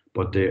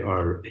 but they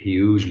are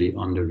hugely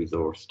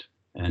under-resourced.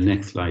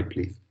 Next slide,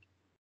 please.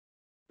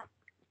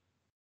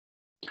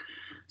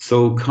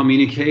 So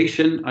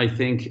communication, I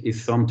think,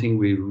 is something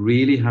we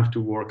really have to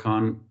work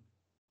on.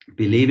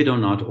 Believe it or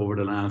not, over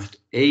the last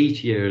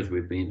 8 years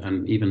we've been,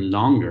 and even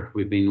longer,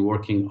 we've been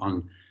working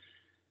on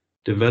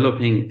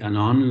developing an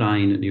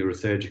online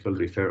neurosurgical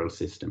referral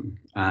system.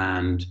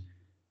 And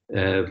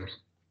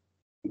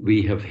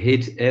we have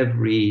hit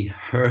every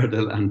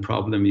hurdle and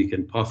problem you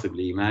can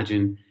possibly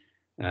imagine.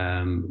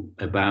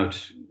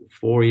 About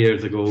 4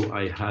 years ago,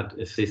 I had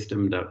a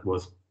system that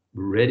was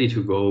ready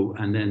to go,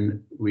 and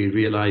then we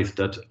realized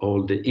that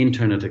all the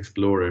internet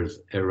explorers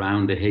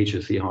around the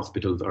HSE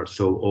hospitals are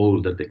so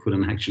old that they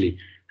couldn't actually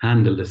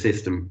handle the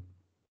system.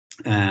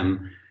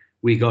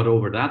 We got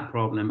over that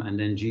problem, and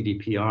then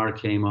GDPR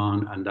came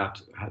on, and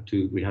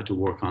we had to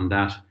work on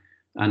that.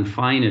 And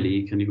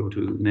finally, can you go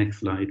to the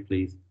next slide,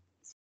 please?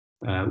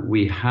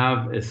 We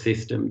have a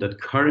system that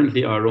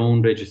currently our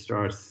own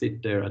registrars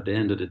sit there at the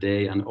end of the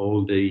day, and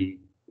all the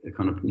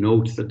kind of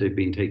notes that they've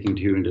been taking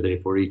during the day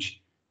for each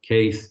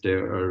case they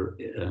are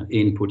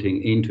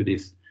inputting into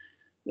this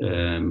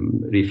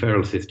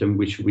referral system,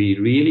 which we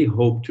really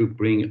hope to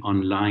bring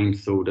online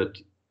so that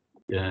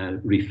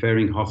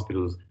referring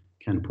hospitals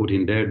can put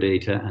in their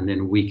data and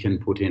then we can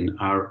put in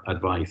our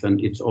advice. And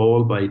it's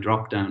all by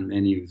drop-down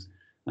menus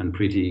and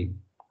pretty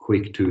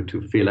quick to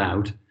fill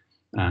out.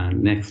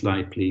 Next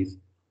slide, please.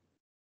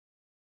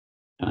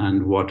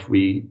 And what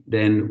we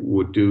then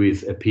would do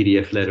is a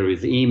PDF letter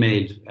is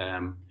emailed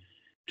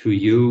to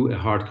you, a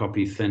hard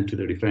copy is sent to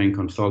the referring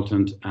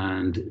consultant,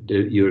 and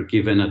you're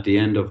given at the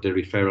end of the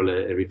referral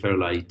a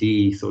referral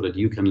ID so that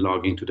you can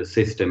log into the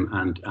system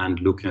and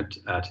look at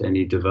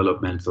any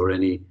developments or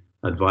any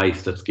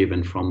advice that's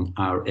given from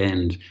our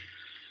end.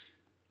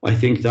 I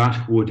think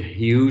that would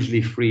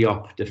hugely free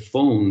up the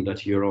phone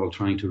that you're all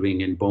trying to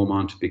ring in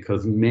Beaumont,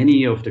 because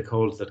many of the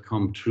calls that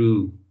come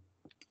through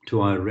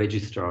to our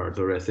registrars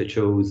or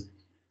SHOs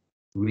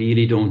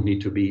really don't need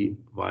to be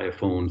via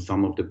phone.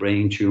 Some of the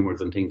brain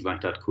tumors and things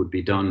like that could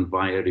be done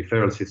via a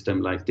referral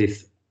system like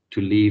this to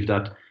leave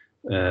that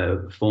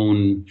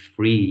phone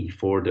free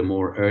for the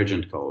more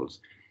urgent calls.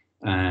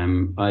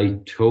 I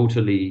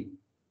totally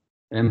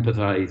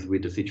empathize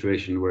with the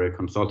situation where a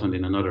consultant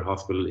in another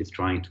hospital is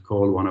trying to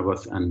call one of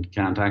us and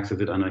can't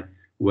access it, and I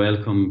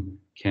welcome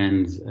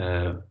Ken's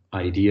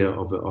idea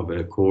of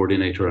a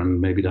coordinator, and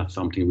maybe that's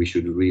something we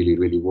should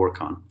really work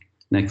on.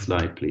 Next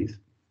slide, please.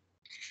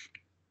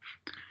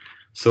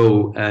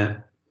 So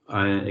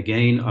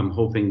again, I'm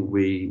hoping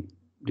we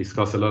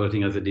discuss a lot of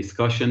things as a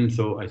discussion.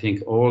 So I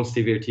think all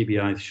severe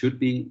TBIs should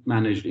be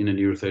managed in a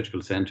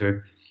neurosurgical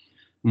centre.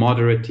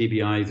 Moderate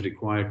TBIs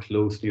require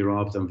close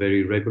neuroobs and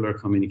very regular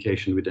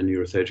communication with the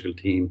neurosurgical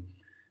team.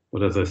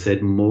 But as I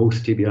said,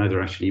 most TBIs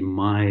are actually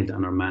mild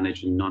and are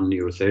managed in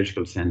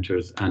non-neurosurgical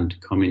centres,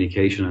 and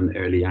communication and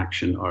early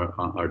action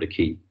are the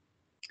key.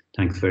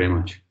 Thanks very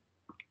much.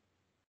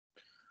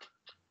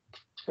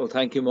 Well,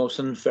 thank you,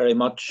 Mohsen, very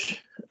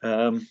much.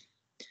 I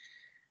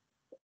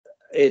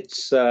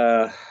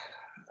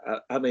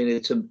mean,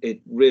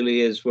 it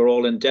really is. We're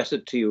all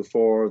indebted to you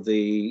for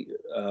the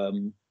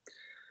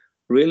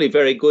really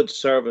very good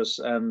service,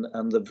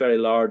 and the very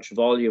large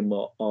volume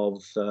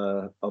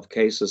of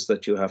cases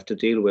that you have to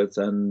deal with,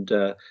 and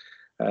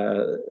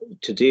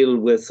to deal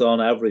with on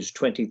average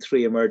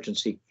 23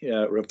 emergency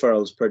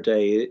referrals per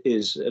day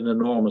is an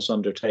enormous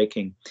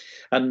undertaking.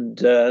 And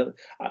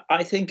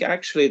I think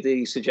actually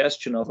the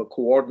suggestion of a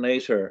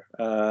coordinator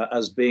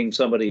as being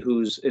somebody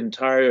whose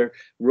entire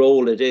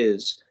role it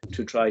is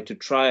to try to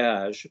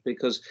triage,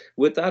 because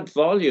with that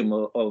volume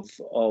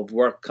of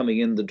work coming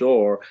in the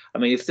door, I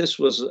mean, if this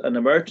was an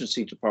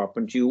emergency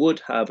department, you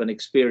would have an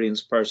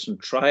experienced person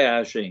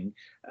triaging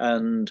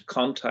and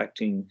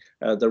contacting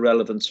the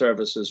relevant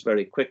services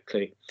very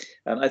quickly.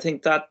 And I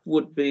think that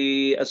would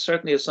be,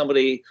 certainly as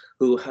somebody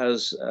who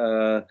has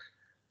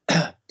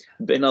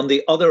been on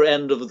the other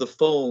end of the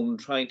phone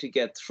trying to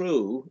get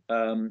through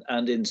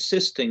and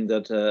insisting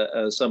that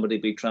somebody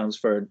be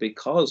transferred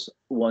because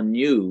one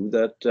knew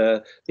that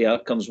the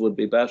outcomes would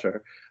be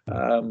better.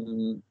 I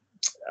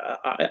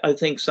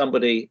think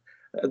somebody,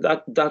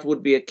 that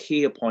would be a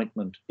key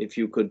appointment if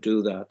you could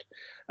do that.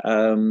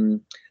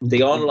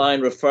 The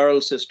online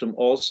referral system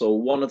also,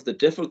 one of the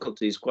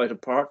difficulties, quite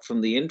apart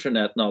from the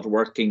internet not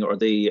working or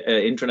the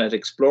Internet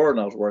Explorer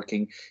not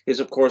working, is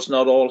of course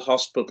not all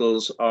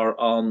hospitals are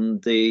on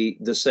the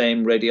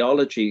same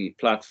radiology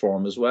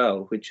platform as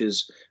well, which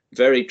is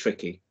very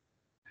tricky.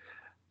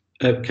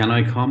 Can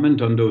I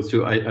comment on those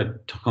two? I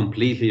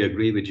completely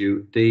agree with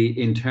you.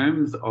 In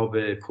terms of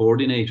a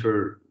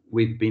coordinator,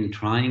 we've been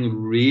trying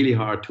really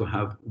hard to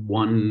have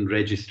one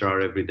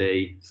registrar every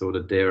day so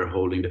that they're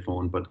holding the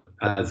phone. But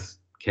as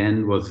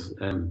Ken was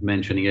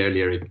mentioning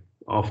earlier,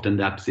 often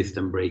that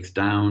system breaks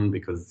down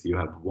because you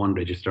have one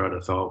registrar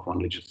that's off,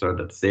 one registrar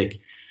that's sick.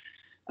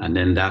 And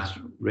then that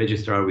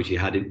registrar, which we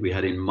had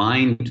in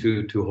mind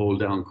to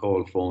hold down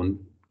call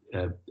phone,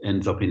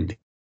 ends up in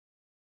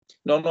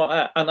No,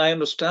 and I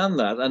understand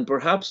that. And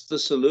perhaps the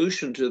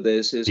solution to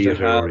this is to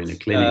have in a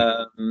clinic.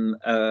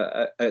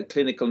 A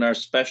clinical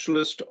nurse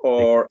specialist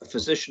or a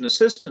physician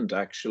assistant,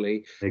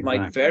 actually,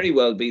 might very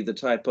well be the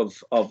type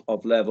of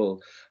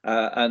level.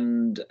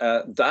 And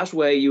that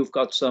way you've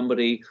got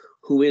somebody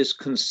who is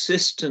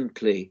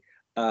consistently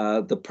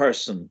the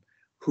person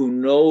who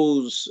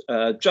knows,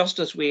 just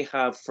as we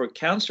have for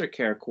cancer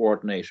care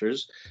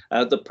coordinators,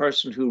 the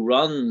person who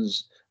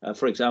runs,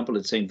 for example,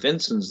 at St.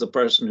 Vincent's, the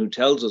person who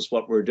tells us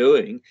what we're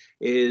doing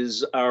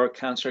is our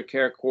cancer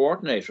care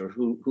coordinator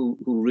who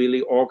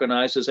really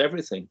organizes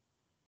everything.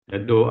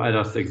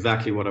 That's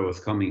exactly what I was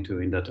coming to,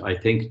 in that I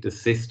think the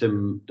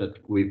system that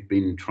we've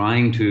been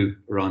trying to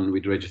run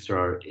with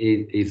registrar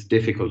is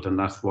difficult, and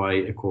that's why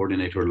a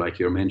coordinator like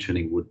you're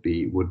mentioning would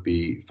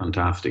be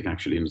fantastic,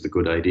 actually, and it's a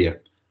good idea.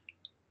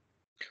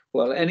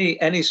 Well,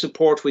 any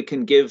support we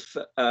can give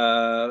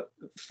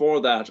for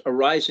that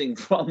arising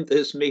from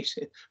this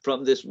meeting,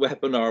 from this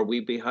webinar,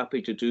 we'd be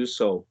happy to do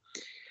so.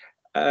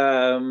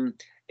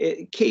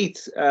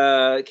 Keith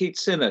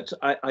Sinnott,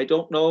 I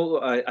don't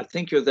know, I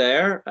think you're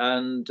there,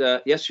 and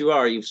yes, you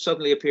are. You've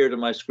suddenly appeared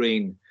on my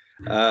screen.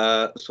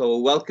 So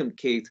welcome,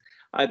 Keith.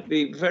 I'd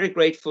be very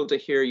grateful to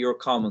hear your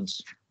comments.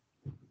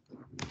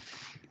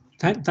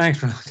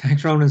 Thanks,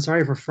 Ronan.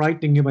 Sorry for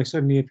frightening you by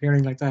suddenly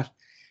appearing like that.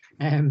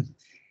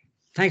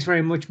 Thanks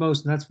very much,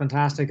 Most, and that's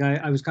fantastic.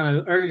 I was kind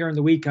of, earlier in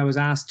the week, I was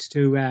asked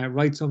to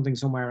write something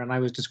somewhere, and I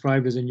was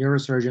described as a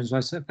neurosurgeon, so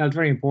I felt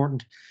very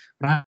important.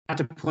 But I had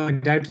to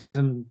point out to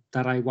them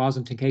that I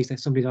wasn't, in case that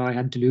somebody thought I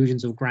had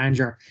delusions of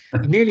grandeur.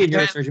 I'm nearly a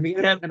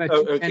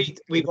neurosurgeon. Keith,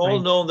 we've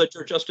all known that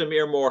you're just a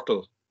mere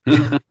mortal.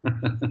 I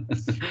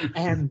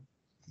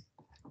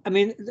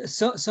mean,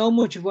 so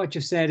much of what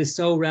you've said is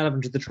so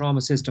relevant to the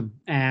trauma system,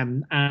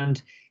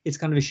 and it's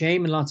kind of a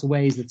shame in lots of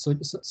ways that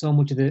so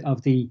much of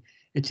the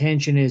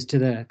attention is to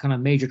the kind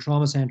of major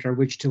trauma center,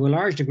 which to a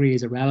large degree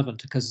is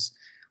irrelevant, because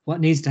what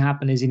needs to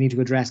happen is you need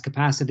to address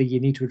capacity, you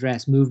need to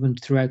address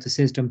movement throughout the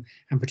system,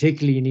 and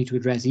particularly you need to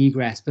address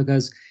egress,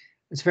 because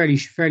it's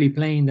fairly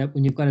plain that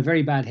when you've got a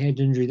very bad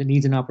head injury that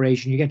needs an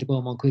operation, you get to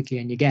Beaumont quickly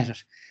and you get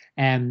it.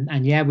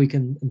 And yeah, we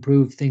can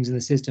improve things in the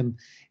system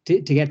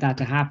to get that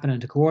to happen and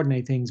to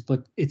coordinate things,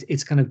 but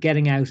it's kind of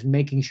getting out and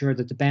making sure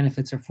that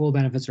the full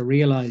benefits are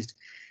realized.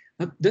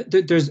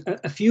 There's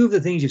a few of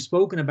the things you've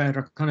spoken about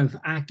are kind of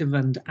active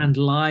and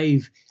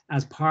live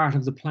as part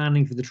of the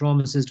planning for the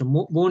trauma system.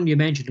 One, you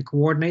mentioned a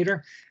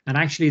coordinator, and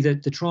actually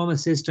the trauma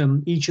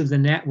system, each of the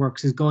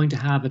networks is going to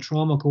have a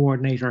trauma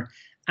coordinator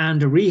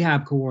and a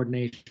rehab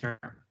coordinator,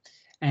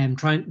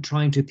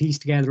 trying to piece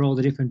together all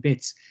the different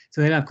bits.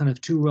 So they'll have kind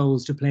of two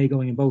roles to play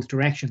going in both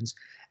directions,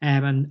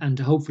 and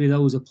hopefully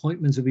those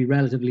appointments will be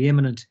relatively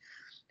imminent.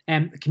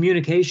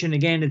 Communication,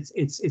 again,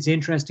 it's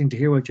interesting to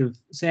hear what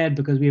you've said,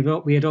 because we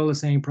had all the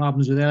same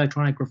problems with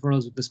electronic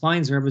referrals with the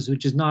spine service,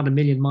 which is not a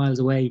million miles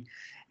away.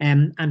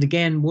 And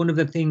again, one of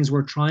the things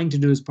we're trying to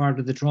do as part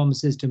of the trauma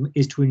system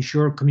is to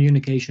ensure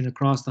communication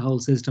across the whole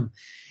system.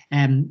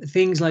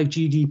 Things like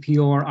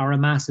GDPR are a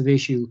massive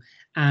issue,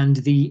 and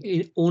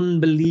the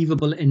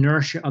unbelievable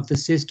inertia of the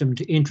system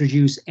to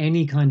introduce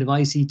any kind of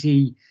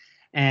ICT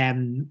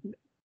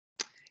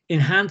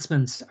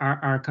enhancements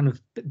are kind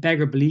of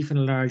beggar belief in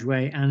a large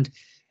way. And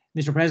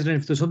Mr.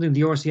 President, if there's something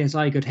the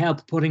RCSI could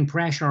help putting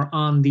pressure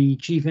on the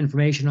Chief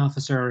Information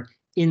Officer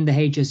in the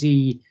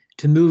HSE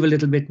to move a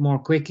little bit more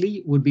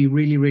quickly would be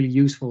really, really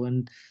useful.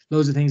 And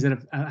those are things that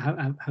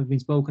have been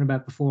spoken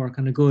about before,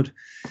 kind of good.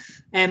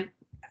 I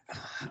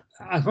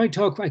can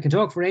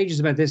talk for ages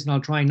about this, and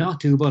I'll try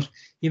not to, but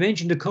you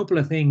mentioned a couple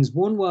of things.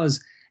 One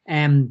was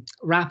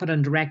rapid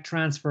and direct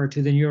transfer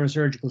to the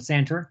Neurosurgical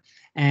Centre.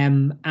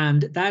 And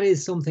that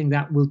is something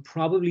that will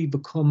probably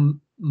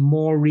become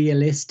more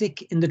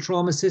realistic in the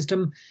trauma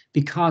system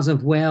because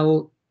of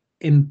well-placed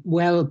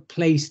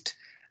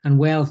and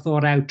well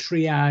thought out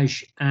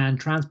triage and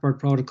transport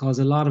protocols,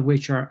 a lot of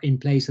which are in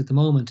place at the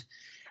moment.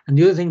 And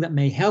the other thing that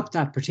may help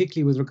that,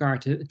 particularly with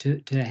regard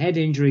to head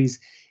injuries,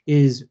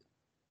 is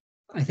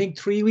I think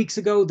 3 weeks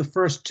ago, the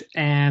first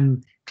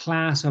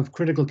class of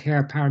critical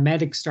care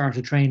paramedics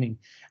started training.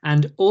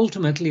 And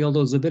ultimately, although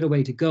there's a bit of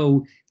way to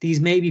go, these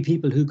may be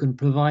people who can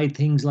provide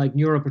things like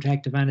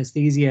neuroprotective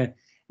anesthesia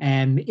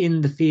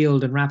in the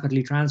field and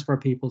rapidly transfer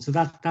people. So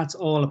that's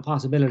all a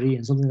possibility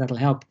and something that'll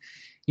help.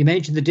 You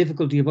mentioned the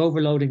difficulty of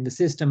overloading the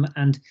system,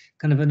 and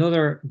kind of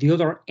the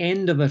other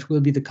end of it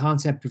will be the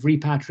concept of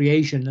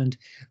repatriation. And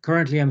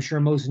currently, I'm sure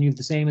most of you have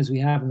the same as we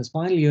have in the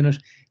spinal unit.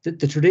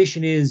 The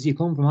tradition is you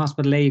come from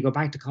hospital A, you go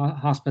back to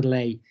hospital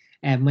A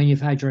when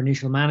you've had your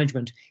initial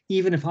management,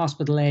 even if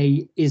hospital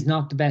A is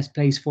not the best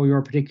place for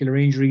your particular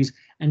injuries.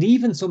 And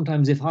even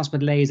sometimes if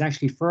hospital A is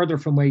actually further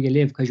from where you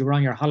live because you were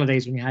on your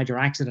holidays when you had your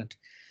accident.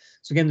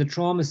 So again, the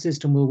trauma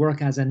system will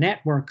work as a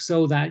network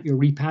so that your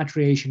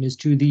repatriation is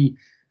to the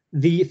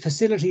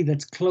facility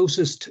that's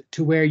closest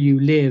to where you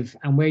live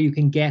and where you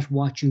can get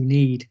what you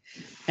need.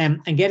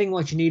 And getting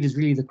what you need is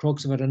really the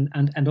crux of it.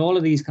 And all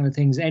of these kind of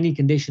things, any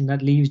condition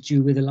that leaves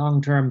you with a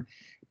long-term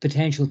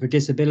potential for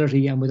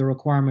disability and with a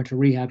requirement to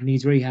rehab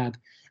needs rehab.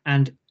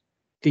 And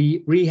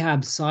the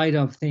rehab side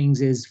of things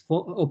is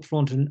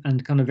upfront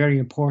and kind of very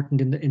important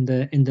in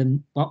the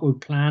what we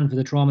plan for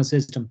the trauma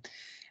system.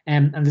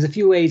 And there's a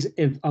few ways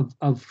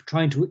of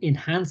trying to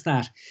enhance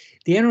that.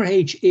 The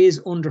NRH is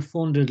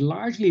underfunded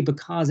largely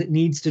because it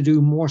needs to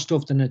do more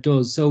stuff than it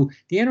does. So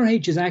the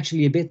NRH is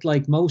actually a bit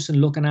like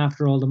Mosen looking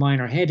after all the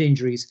minor head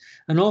injuries.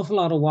 An awful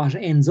lot of what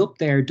ends up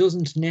there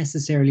doesn't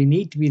necessarily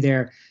need to be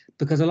there,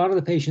 because a lot of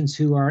the patients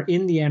who are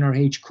in the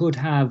NRH could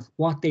have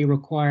what they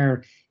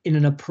require in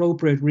an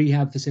appropriate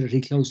rehab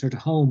facility closer to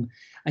home.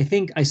 I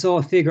think I saw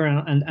a figure,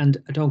 and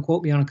don't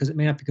quote me on it because it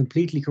may not be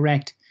completely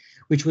correct,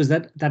 which was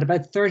that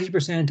about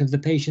 30% of the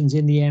patients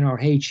in the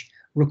NRH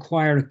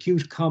require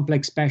acute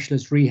complex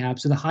specialist rehab,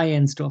 so the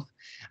high-end stuff.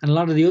 And a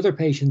lot of the other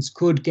patients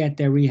could get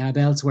their rehab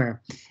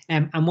elsewhere.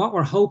 And what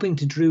we're hoping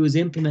to do is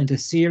implement a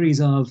series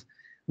of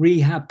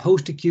rehab,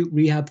 post-acute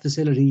rehab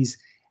facilities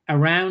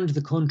around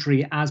the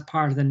country as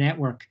part of the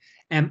network.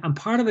 And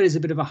part of it is a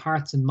bit of a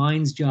hearts and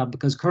minds job,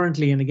 because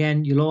currently, and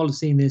again, you'll all have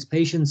seen this,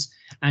 patients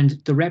and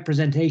the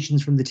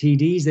representations from the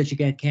TDs that you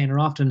get, Ken, are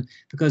often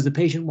because the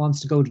patient wants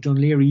to go to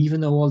Dunleary,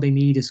 even though all they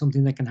need is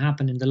something that can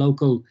happen in the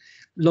local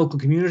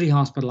community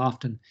hospital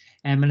often.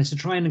 And it's to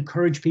try and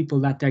encourage people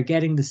that they're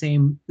getting the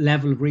same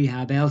level of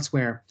rehab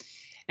elsewhere.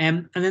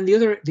 And then the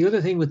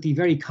other thing with the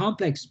very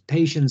complex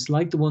patients,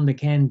 like the one that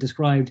Ken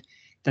described,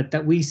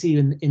 that we see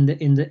in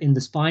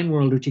the spine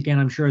world, which again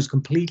I'm sure is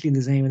completely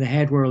the same in the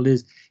head world,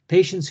 is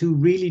patients who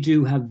really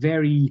do have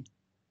very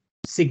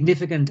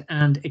significant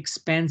and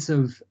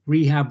expensive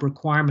rehab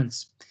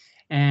requirements.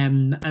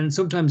 And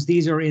sometimes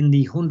these are in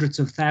the hundreds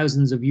of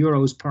thousands of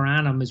euros per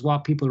annum is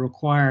what people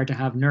require to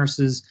have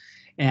nurses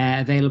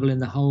available in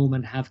the home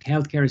and have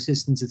healthcare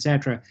assistants,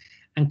 etc.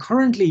 And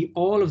currently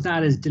all of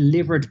that is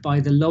delivered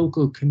by the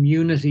local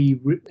community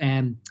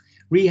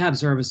rehab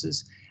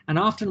services. And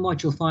often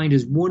what you'll find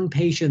is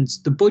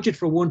the budget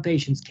for one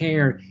patient's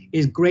care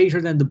is greater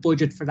than the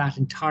budget for that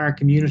entire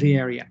community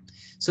area.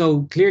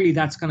 So clearly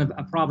that's kind of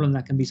a problem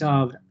that can be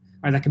solved,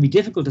 or that can be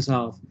difficult to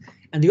solve.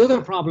 And the other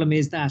problem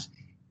is that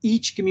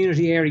each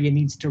community area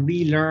needs to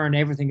relearn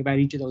everything about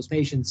each of those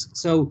patients.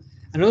 So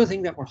another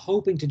thing that we're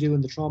hoping to do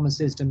in the trauma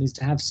system is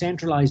to have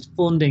centralized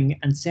funding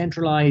and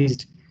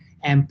centralized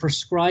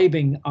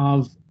prescribing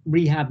of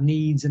rehab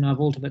needs and of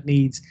ultimate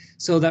needs,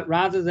 so that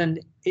rather than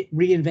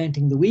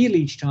reinventing the wheel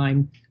each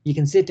time, you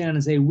can sit down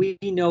and say, we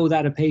know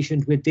that a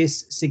patient with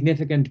this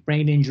significant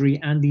brain injury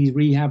and these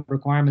rehab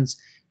requirements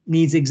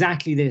needs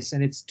exactly this,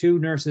 and it's 2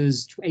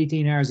 nurses,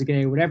 18 hours a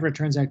day, whatever it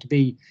turns out to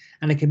be,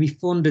 and it can be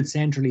funded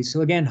centrally.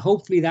 So again,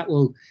 hopefully that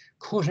will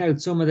cut out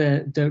some of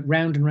the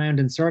round and round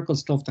and circle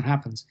stuff that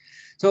happens.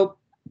 So,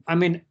 I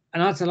mean,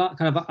 and that's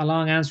kind of a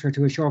long answer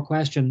to a short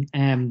question,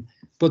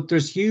 but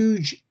there's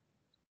huge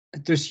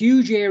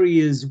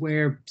areas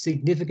where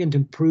significant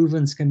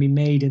improvements can be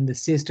made in the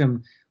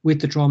system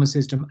with the trauma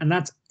system, and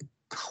that's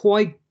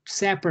quite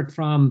separate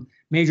from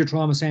major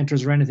trauma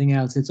centres or anything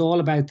else. It's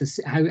all about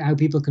how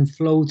people can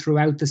flow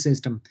throughout the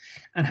system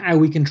and how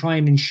we can try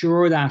and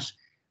ensure that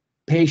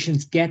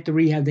patients get the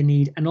rehab they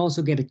need and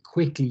also get it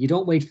quickly. You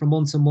don't wait for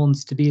months and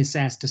months to be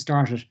assessed to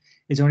start it.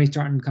 It's only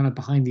starting kind of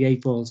behind the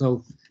 8 ball.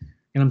 So,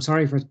 and I'm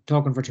sorry for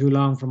talking for too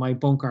long for my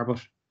bunker,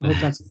 but I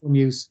hope that's some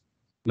use.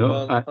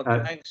 No,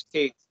 thanks,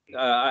 Keith.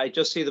 I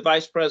just see the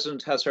Vice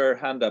President has her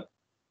hand up.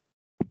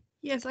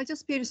 Yes, I'd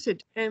just be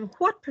interested.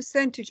 What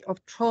percentage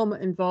of trauma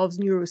involves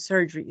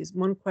neurosurgery is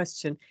one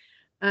question.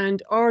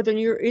 And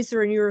is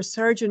there a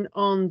neurosurgeon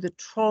on the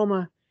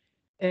trauma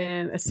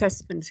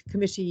assessment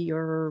committee,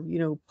 or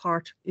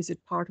is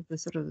it part of the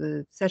sort of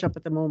the setup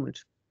at the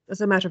moment?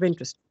 That's a matter of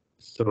interest.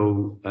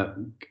 So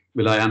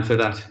will I answer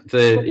that?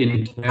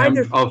 In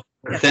terms of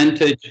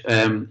percentage,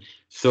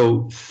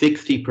 so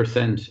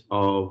 60%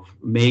 of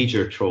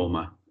major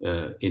trauma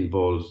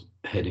involves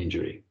head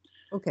injury.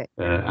 Okay.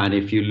 And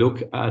if you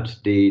look at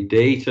the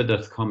data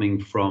that's coming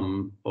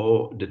from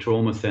all the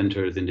trauma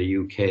centres in the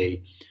UK,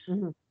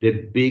 the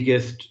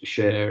biggest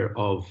share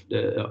of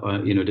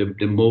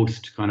the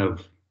most kind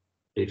of,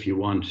 if you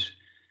want,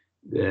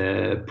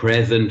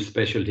 present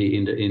specialty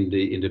in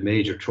the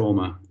major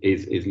trauma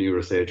is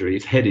neurosurgery.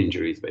 It's head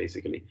injuries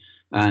basically,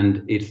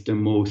 and it's the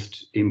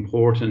most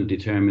important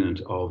determinant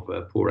of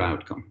poor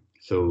outcome.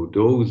 So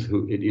those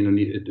who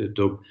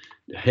the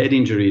head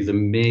injury is a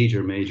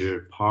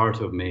major part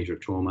of major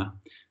trauma,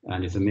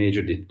 and it's a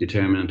major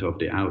determinant of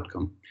the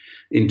outcome.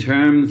 In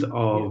terms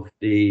of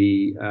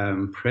the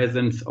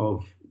presence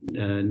of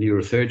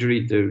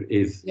neurosurgery, there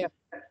is. Yeah.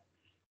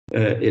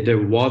 There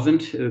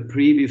wasn't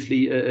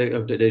previously.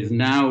 There's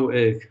now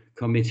a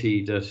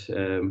committee that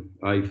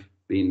I've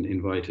been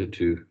invited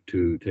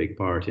to take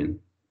part in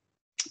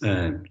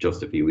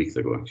just a few weeks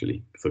ago,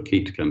 actually. So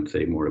Keith can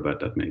say more about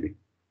that, maybe.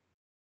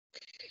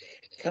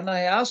 Can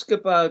I ask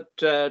about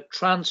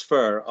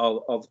transfer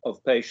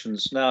of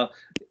patients? Now,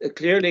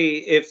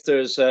 clearly, if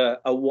there's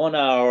a 1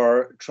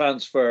 hour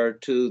transfer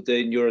to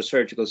the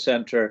neurosurgical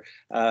centre,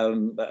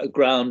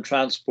 ground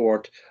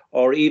transport,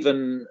 or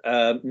even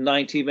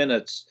 90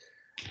 minutes.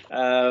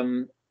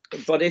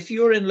 But if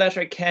you're in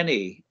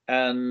Letterkenny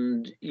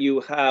and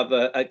you have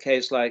a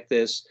case like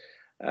this,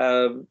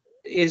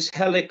 is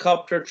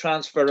helicopter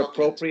transfer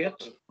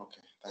appropriate?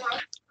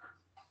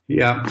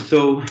 Yeah,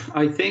 so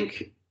I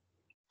think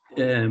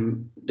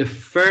the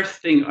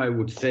first thing I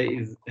would say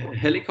is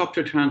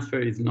helicopter transfer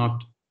is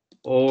not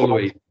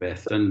always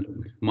best.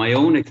 And my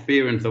own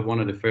experience of one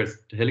of the first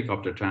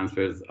helicopter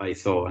transfers I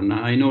saw, and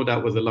I know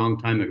that was a long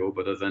time ago,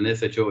 but as an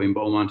SHO in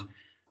Beaumont,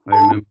 I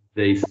remember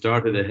they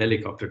started a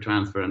helicopter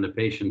transfer and the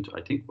patient,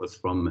 I think, was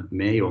from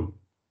Mayo.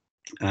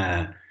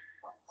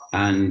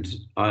 And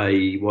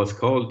I was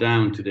called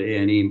down to the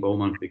A&E in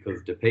Beaumont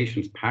because the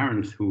patient's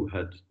parents who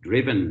had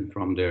driven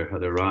from there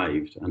had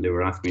arrived, and they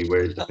were asking me,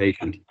 where is the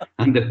patient?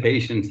 And the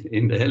patient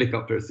in the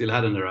helicopter still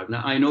hadn't arrived.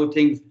 Now, I know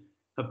things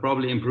have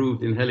probably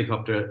improved in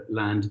helicopter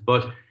land,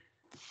 but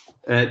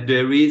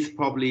there is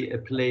probably a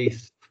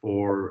place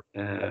for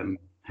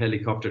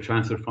helicopter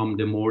transfer from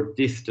the more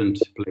distant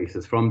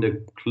places. From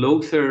the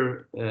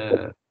closer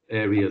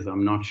areas,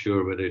 I'm not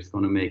sure whether it's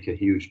going to make a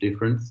huge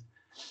difference.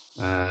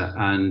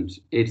 And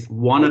it's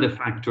one of the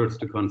factors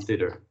to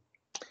consider.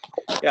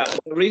 Yeah,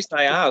 the reason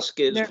I ask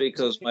is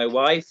because my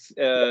wife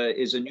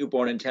is a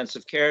newborn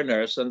intensive care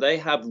nurse, and they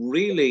have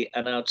really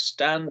an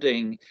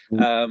outstanding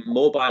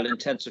mobile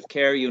intensive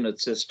care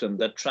unit system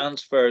that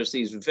transfers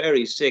these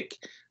very sick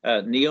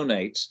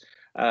neonates.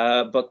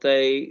 But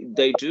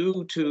they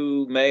do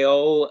to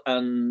Mayo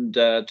and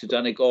to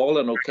Donegal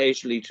and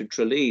occasionally to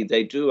Tralee.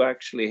 They do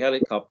actually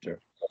helicopter.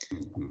 Do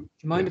you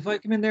mind if I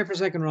come in there for a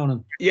second,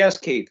 Ronan? Yes,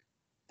 Keith.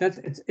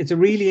 It's a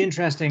really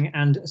interesting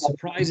and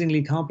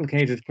surprisingly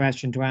complicated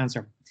question to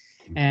answer,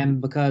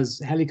 because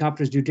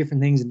helicopters do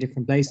different things in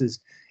different places.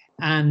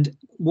 And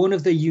one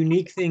of the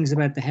unique things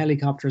about the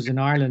helicopters in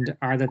Ireland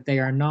are that they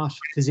are not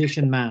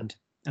physician manned,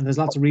 and there's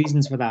lots of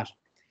reasons for that.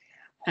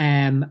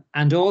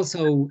 And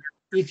also,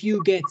 if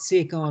you get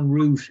sick en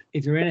route,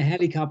 if you're in a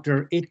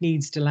helicopter, it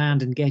needs to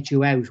land and get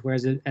you out,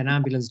 whereas an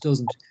ambulance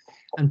doesn't.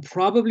 And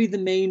probably the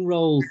main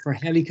role for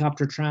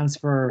helicopter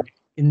transfer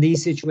in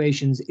these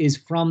situations is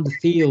from the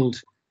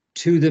field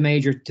to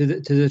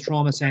the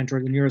trauma centre or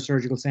the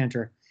neurosurgical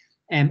centre,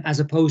 as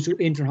opposed to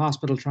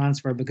inter-hospital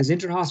transfer, because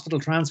inter-hospital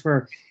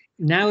transfer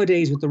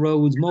nowadays with the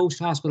roads, most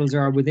hospitals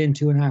are within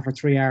 2.5 or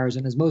 3 hours,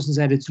 and as Mohsen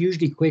said, it's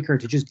usually quicker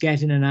to just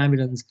get in an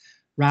ambulance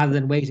rather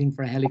than waiting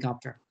for a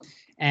helicopter.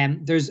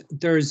 There's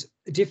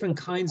different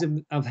kinds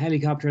of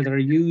helicopter that are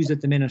used at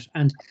the minute,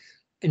 and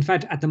in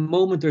fact at the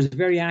moment there's a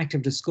very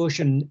active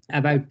discussion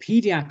about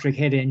paediatric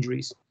head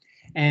injuries.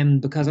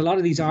 Because a lot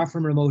of these are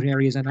from remote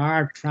areas and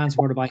are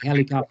transported by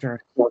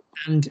helicopter.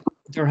 And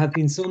there have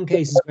been some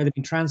cases where they've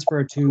been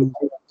transferred to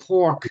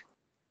Cork,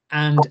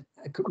 and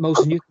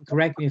most, and you can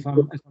correct me if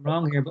I'm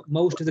wrong here, but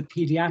most of the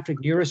paediatric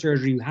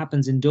neurosurgery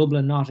happens in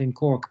Dublin, not in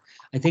Cork.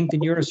 I think the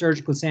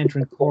neurosurgical centre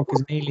in Cork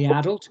is mainly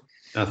adult.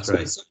 That's so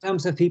right. I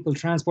sometimes have people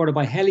transported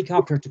by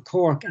helicopter to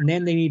Cork, and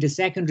then they need a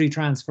secondary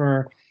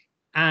transfer.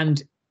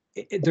 And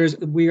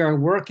we are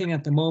working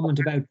at the moment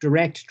about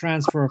direct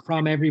transfer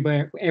from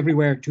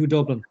everywhere to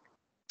Dublin,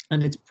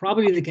 and it's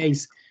probably the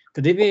case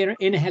that if you're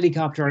in a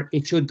helicopter,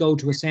 it should go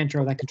to a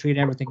centre that can treat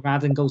everything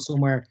rather than go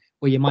somewhere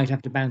where you might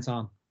have to bounce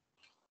on.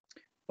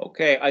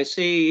 Okay, I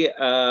see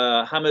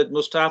Hamid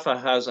Mustafa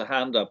has a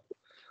hand up.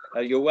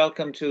 You're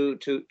welcome to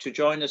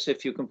join us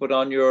if you can put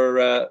on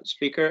your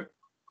speaker.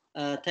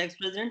 Thanks,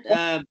 President.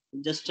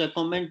 Just a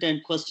comment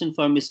and question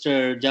for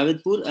Mr.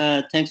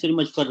 Javedpur. Thanks very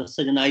much for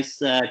such a nice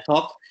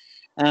talk.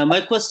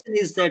 My question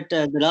is that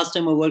the last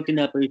time I worked in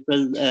a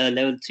peripheral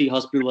level 3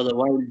 hospital was a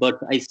while, but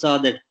I saw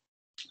that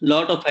a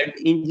lot of head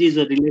injuries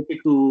are related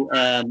to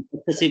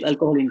excessive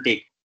alcohol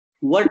intake.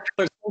 What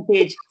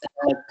percentage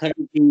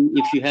currently,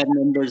 if you have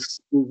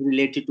numbers, is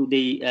related to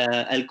the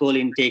alcohol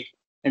intake?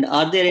 And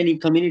are there any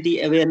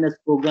community awareness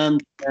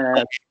programs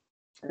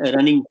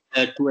running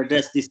to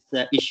address this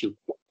issue?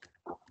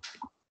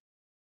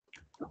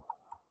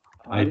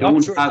 I'm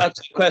not sure that's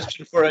a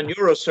question for a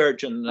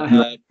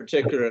neurosurgeon,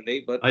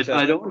 particularly, but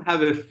I don't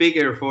have a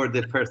figure for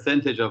the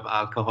percentage of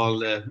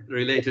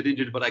alcohol-related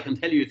injury, but I can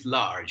tell you it's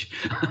large,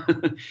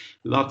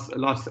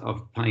 lots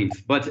of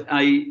pints. But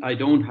I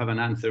don't have an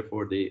answer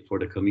for the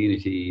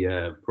community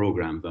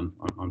programs,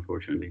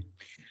 unfortunately.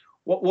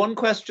 One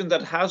question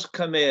that has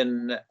come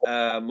in,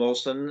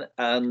 Mohsen,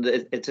 and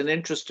it's an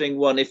interesting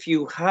one. If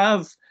you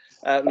have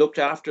looked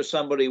after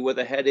somebody with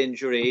a head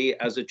injury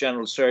as a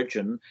general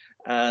surgeon,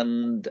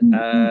 and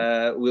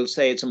we'll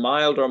say it's a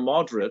mild or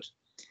moderate,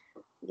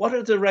 what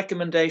are the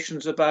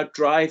recommendations about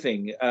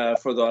driving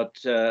for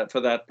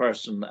that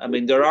person? I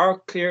mean, there are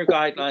clear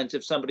guidelines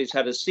if somebody's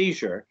had a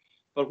seizure,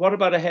 but what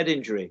about a head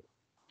injury?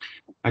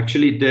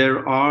 Actually,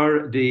 there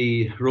are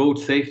the Road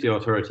Safety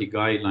Authority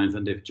guidelines,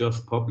 and they've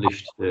just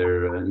published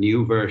their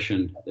new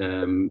version.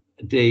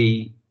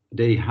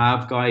 They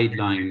have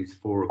guidelines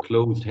for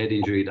closed head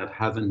injury that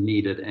hasn't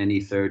needed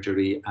any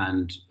surgery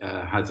and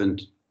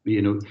hasn't,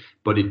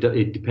 but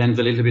it depends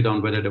a little bit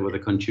on whether there was a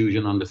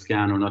contusion on the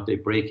scan or not. They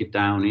break it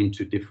down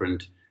into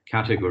different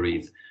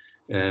categories.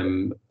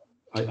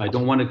 I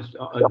don't want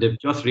to, they've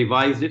just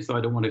revised it, so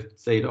I don't want to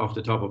say it off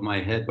the top of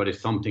my head, but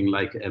it's something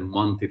like a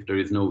month if there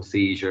is no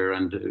seizure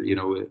and,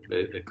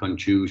 a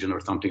contusion or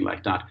something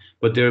like that.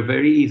 But they're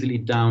very easily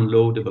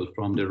downloadable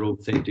from the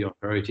Road Safety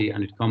Authority,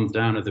 and it comes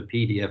down as a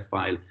PDF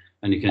file,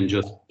 and you can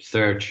just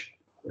search,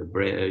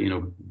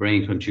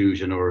 brain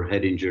contusion or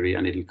head injury,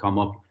 and it'll come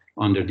up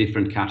under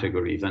different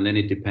categories. And then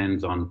it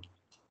depends on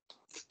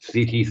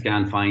CT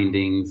scan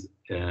findings,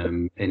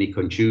 any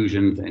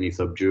contusions, any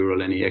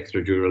subdural, any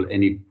extradural,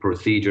 any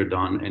procedure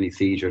done, any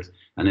seizures,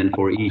 and then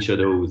for each of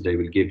those they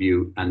will give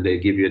you, and they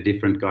give you a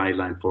different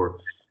guideline for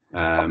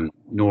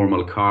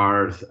normal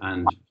cars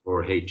and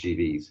for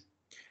HGVs.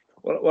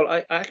 Well,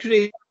 I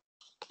actually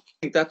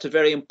think that's a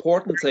very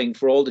important thing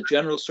for all the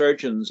general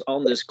surgeons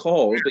on this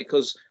call,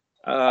 because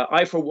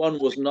I, for one,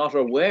 was not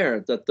aware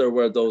that there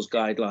were those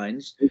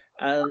guidelines,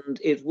 and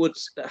it would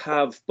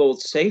have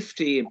both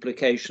safety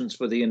implications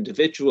for the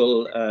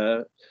individual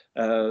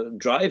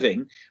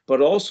driving,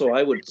 but also,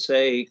 I would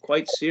say,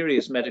 quite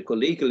serious medical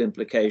legal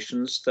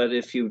implications, that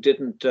if you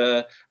didn't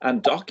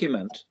and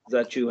document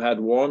that you had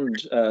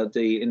warned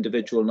the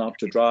individual not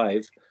to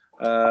drive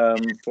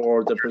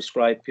for the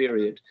prescribed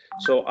period.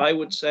 So I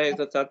would say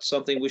that that's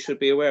something we should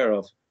be aware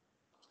of.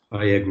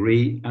 I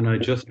agree, and I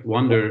just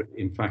wonder,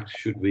 in fact,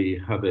 should we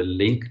have a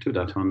link to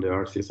that on the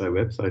RCSI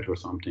website or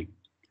something?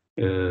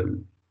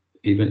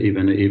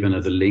 Even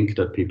as a link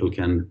that people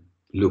can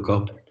look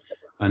up,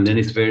 and then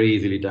it's very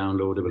easily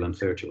downloadable and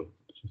searchable.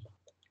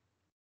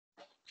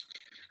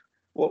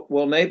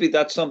 Well, maybe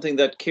that's something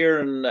that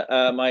Kieran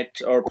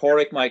or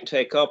Porrick might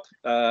take up,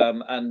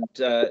 and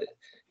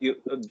you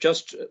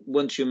just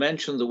once you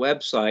mention the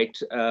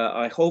website,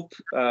 I hope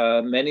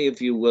many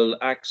of you will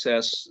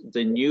access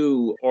the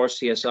new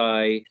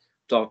rcsi.com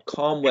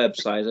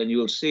website, and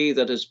you'll see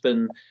that it's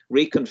been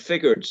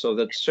reconfigured so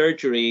that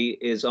surgery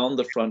is on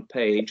the front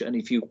page. And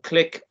if you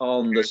click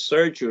on the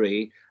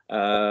surgery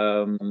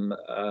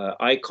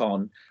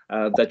icon,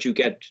 that you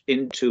get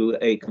into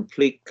a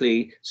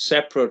completely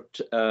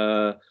separate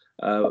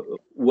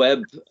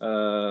web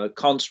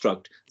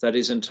construct that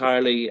is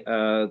entirely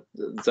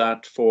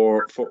that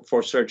for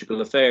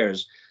surgical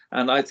affairs.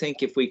 And I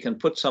think if we can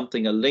put a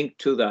link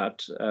to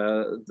that,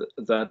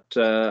 that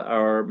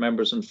our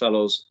members and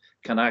fellows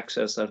can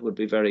access, that would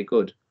be very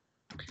good.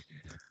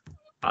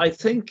 I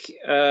think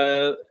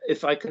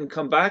if I can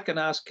come back and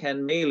ask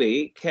Ken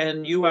Mealy,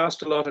 Ken, you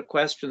asked a lot of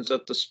questions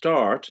at the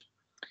start.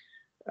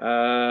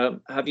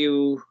 Have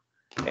you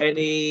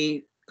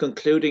any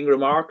concluding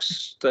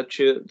remarks that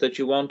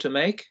you want to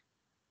make?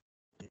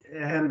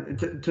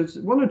 There's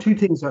one or two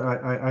things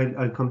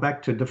I'll come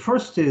back to. The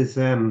first is,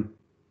 and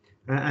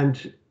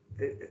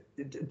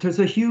there's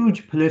a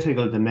huge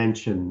political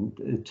dimension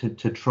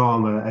to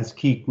trauma, as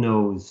Keith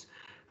knows.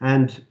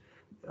 And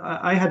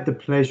I had the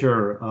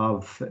pleasure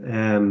of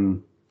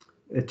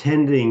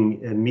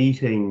attending a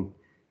meeting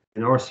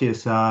in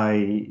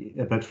RCSI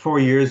about 4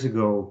 years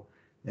ago.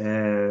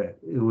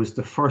 It was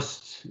the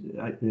first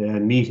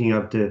meeting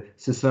of the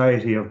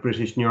Society of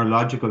British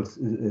Neurological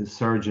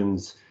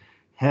Surgeons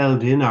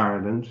held in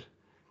Ireland.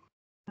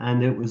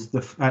 And it was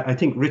I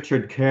think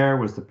Richard Kerr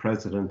was the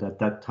president at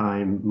that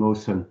time,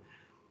 Mohsen.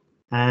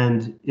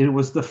 And it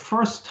was the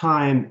first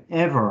time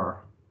ever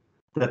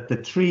that the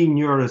 3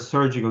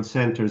 neurosurgical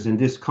centres in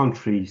this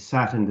country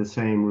sat in the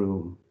same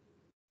room.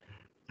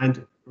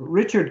 And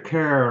Richard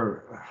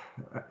Kerr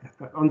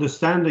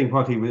understanding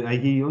what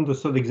he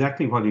understood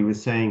exactly what he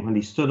was saying when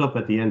he stood up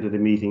at the end of the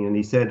meeting and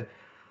he said,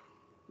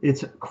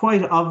 it's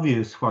quite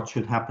obvious what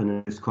should happen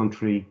in this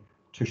country.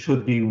 There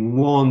should be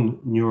one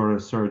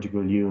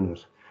neurosurgical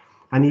unit.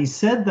 And he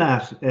said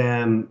that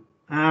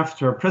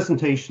after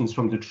presentations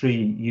from the 3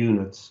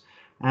 units.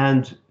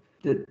 And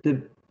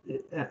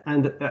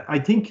I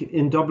think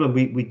in Dublin,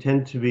 we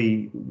tend to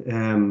be,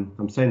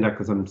 I'm saying that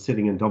because I'm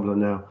sitting in Dublin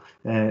now,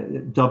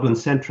 Dublin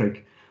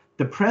centric.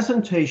 The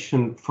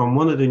presentation from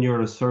one of the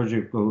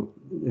neurosurgical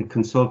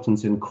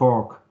consultants in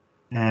Cork,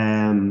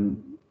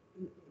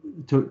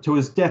 to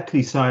his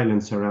deathly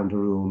silence around the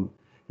room,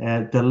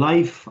 the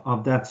life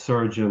of that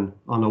surgeon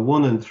on a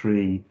 1 in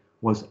 3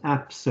 was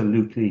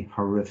absolutely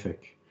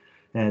horrific.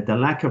 The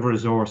lack of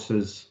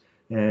resources,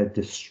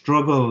 the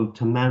struggle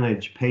to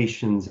manage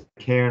patients,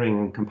 caring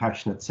and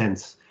compassionate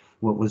sense,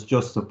 what was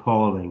just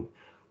appalling.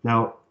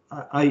 Now,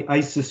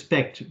 I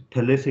suspect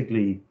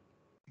politically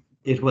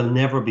it will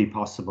never be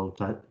possible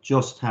to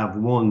just have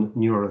one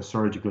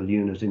neurosurgical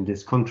unit in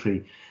this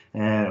country,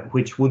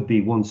 which would be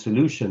one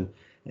solution.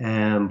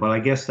 But I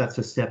guess that's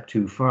a step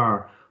too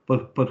far.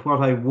 But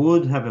what I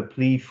would have a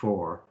plea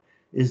for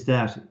is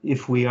that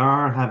if we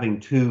are having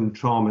 2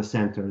 trauma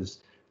centres,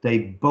 they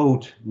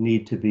both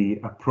need to be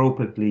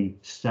appropriately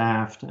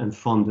staffed and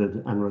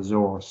funded and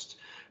resourced,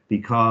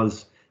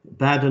 because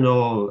bad and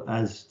all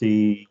as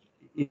the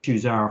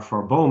issues are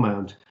for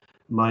Beaumont,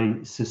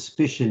 my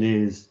suspicion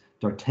is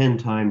they're 10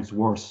 times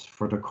worse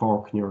for the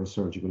Cork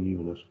neurosurgical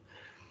unit.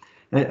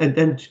 And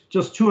then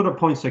just 2 other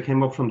points that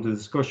came up from the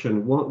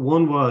discussion.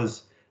 One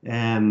was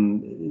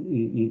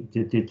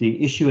the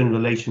issue in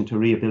relation to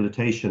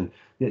rehabilitation.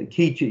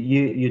 Keith,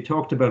 you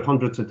talked about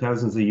hundreds of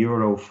thousands of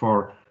euro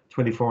for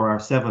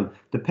 24/7.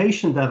 The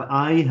patient that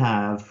I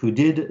have, who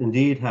did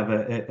indeed have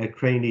a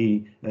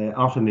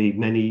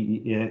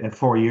craniotomy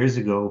 4 years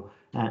ago,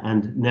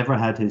 and never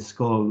had his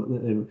skull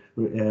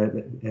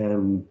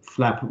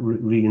flap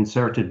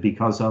reinserted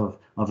because of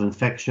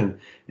infection.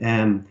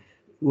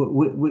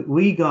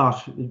 We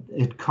got,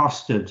 it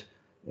costed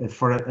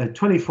for a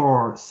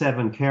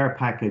 24/7 care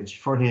package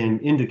for him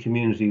in the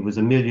community was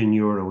 €1 million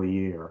a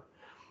year.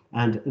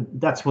 And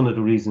that's one of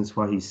the reasons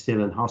why he's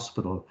still in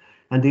hospital.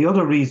 And the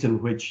other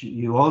reason, which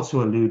you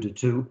also alluded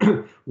to,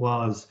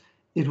 was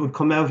it would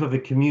come out of a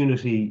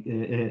community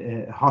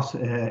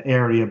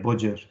area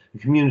budget, a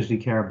community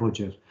care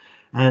budget.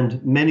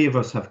 And many of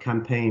us have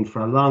campaigned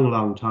for a long,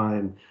 long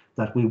time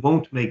that we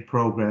won't make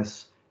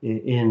progress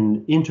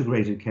in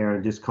integrated care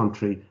in this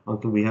country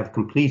until we have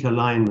complete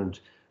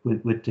alignment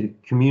with the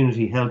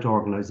community health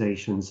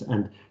organisations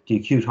and the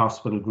acute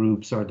hospital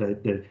groups, or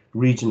the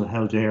regional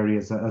health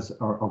areas,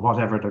 or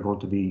whatever they're going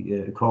to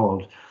be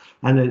called.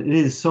 And it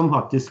is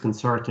somewhat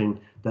disconcerting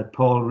that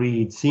Paul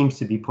Reid seems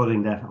to be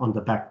putting that on the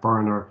back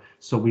burner,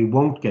 so we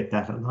won't get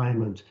that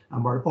alignment,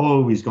 and we're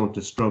always going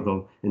to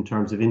struggle in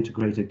terms of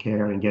integrated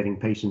care and getting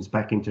patients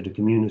back into the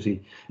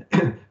community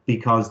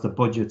because the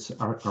budgets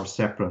are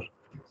separate.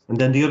 And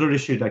then the other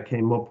issue that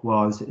came up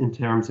was in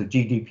terms of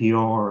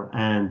GDPR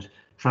and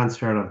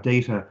transfer of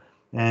data.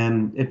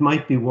 It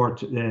might be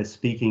worth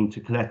speaking to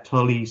Colette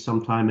Tully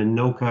sometime in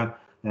NOCA.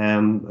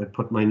 I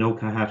put my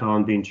NOCA hat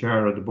on, being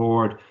chair of the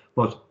board,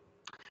 but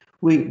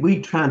we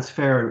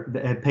transfer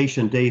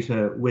patient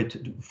data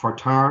for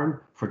TARN,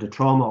 for the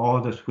trauma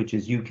audit, which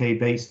is UK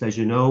based, as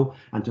you know,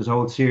 and there's a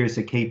whole series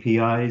of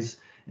KPIs.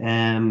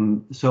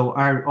 So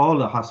all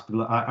the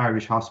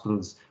Irish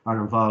hospitals are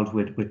involved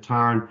with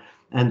TARN,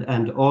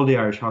 and all the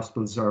Irish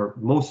hospitals, or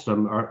most of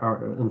them,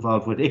 are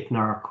involved with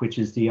ICNARC, which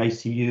is the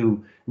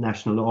ICU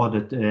National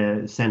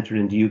Audit Centre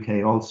in the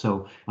UK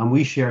also. And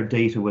we share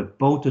data with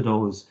both of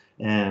those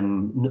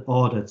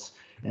audits.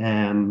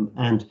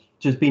 And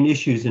there's been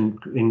issues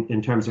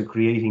in terms of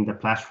creating the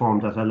platform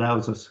that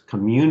allows us to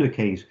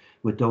communicate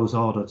with those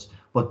audits,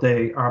 but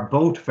they are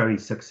both very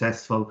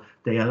successful.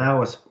 They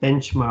allow us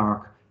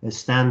benchmark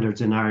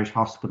standards in Irish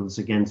hospitals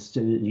against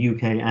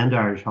UK and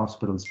Irish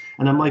hospitals,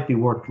 and it might be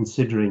worth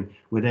considering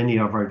with any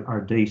of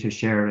our data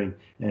sharing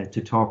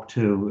to talk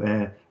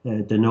to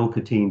the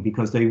NOCA team,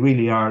 because they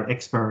really are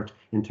expert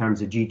in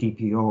terms of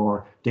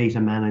GDPR, data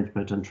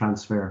management and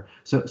transfer.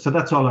 So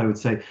that's all I would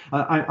say.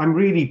 I'm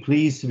really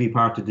pleased to be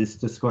part of this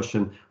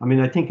discussion. I mean,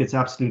 I think it's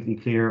absolutely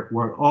clear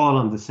we're all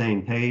on the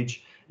same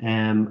page,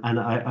 and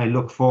I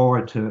look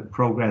forward to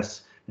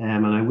progress,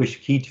 and I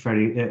wish Keith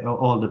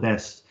all the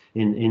best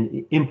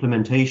in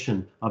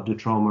implementation of the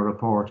trauma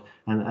report.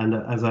 And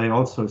as I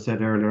also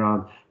said earlier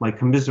on, my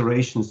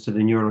commiserations to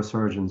the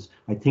neurosurgeons.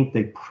 I think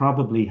they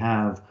probably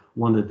have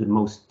one of the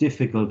most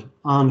difficult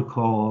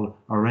on-call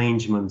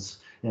arrangements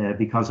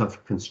because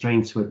of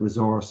constraints with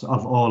resource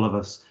of all of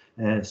us.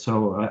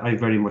 So I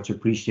very much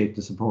appreciate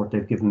the support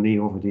they've given me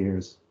over the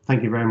years.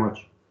 Thank you very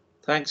much.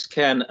 Thanks,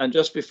 Ken. And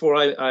just before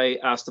I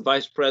ask the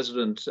Vice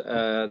President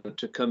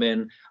to come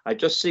in, I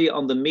just see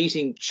on the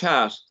meeting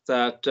chat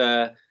that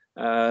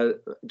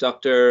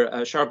Dr.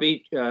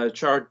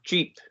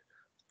 Charjeep,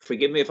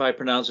 forgive me if I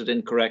pronounce it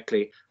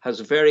incorrectly, has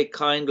very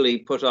kindly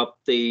put up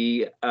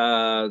the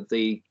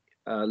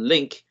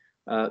link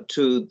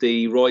to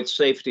the Road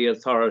Safety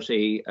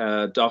Authority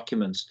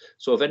documents.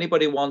 So if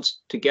anybody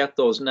wants to get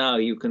those now,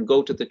 you can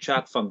go to the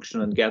chat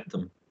function and get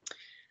them.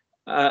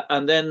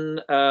 And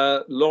then,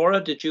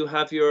 Laura, did you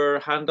have your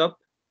hand up?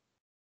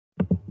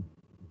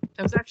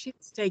 I was actually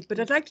at stake, but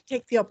I'd like to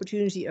take the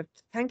opportunity of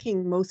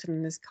thanking Mohsen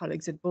and his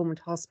colleagues at Beaumont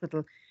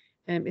Hospital.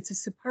 It's a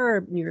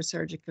superb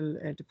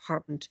neurosurgical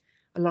department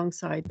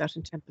alongside that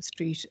in Temple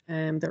Street.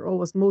 They're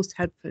always most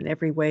helpful in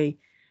every way,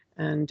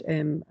 and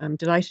I'm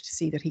delighted to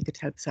see that he could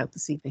help us out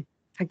this evening.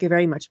 Thank you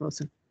very much,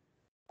 Mohsen.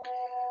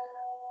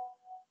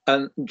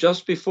 And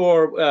just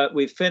before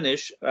we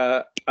finish,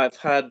 I've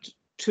had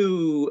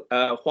 2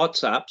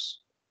 WhatsApps.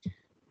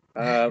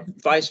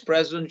 Vice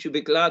President, you'll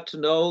be glad to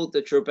know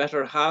that your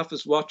better half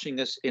is watching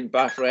us in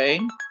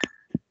Bahrain.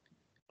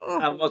 Oh.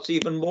 And what's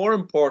even more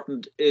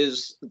important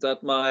is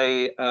that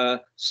my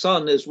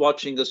son is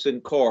watching us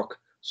in Cork.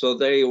 So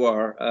there you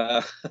are.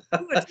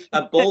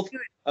 and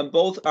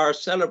both are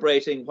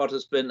celebrating what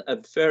has been a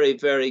very,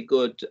 very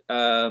good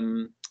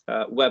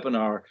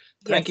webinar.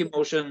 Thank you,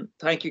 Mohsen.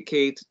 Thank you,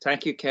 Keith.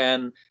 Thank you,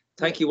 Ken.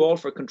 Thank you all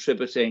for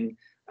contributing.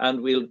 And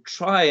we'll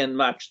try and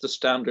match the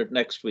standard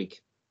next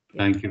week.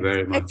 Thank you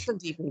very much.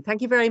 Excellent evening.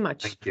 Thank you very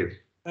much. Thank you.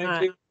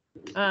 Thank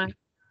you.